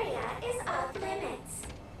area is off limits.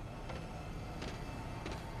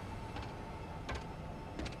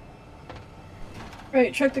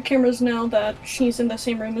 Right, check the cameras now that she's in the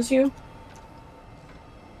same room as you.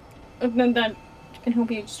 And then that can help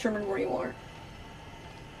you determine where you are.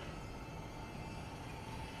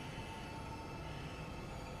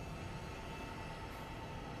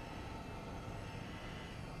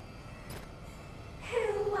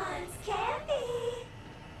 Who wants candy?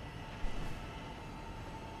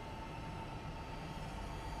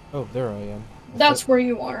 Oh, there I am. That's where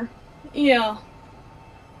you are. Yeah.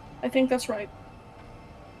 I think that's right.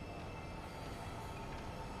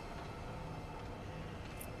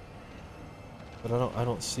 But I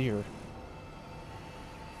don't see her.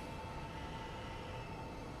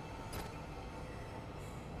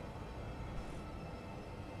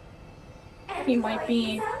 He might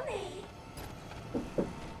be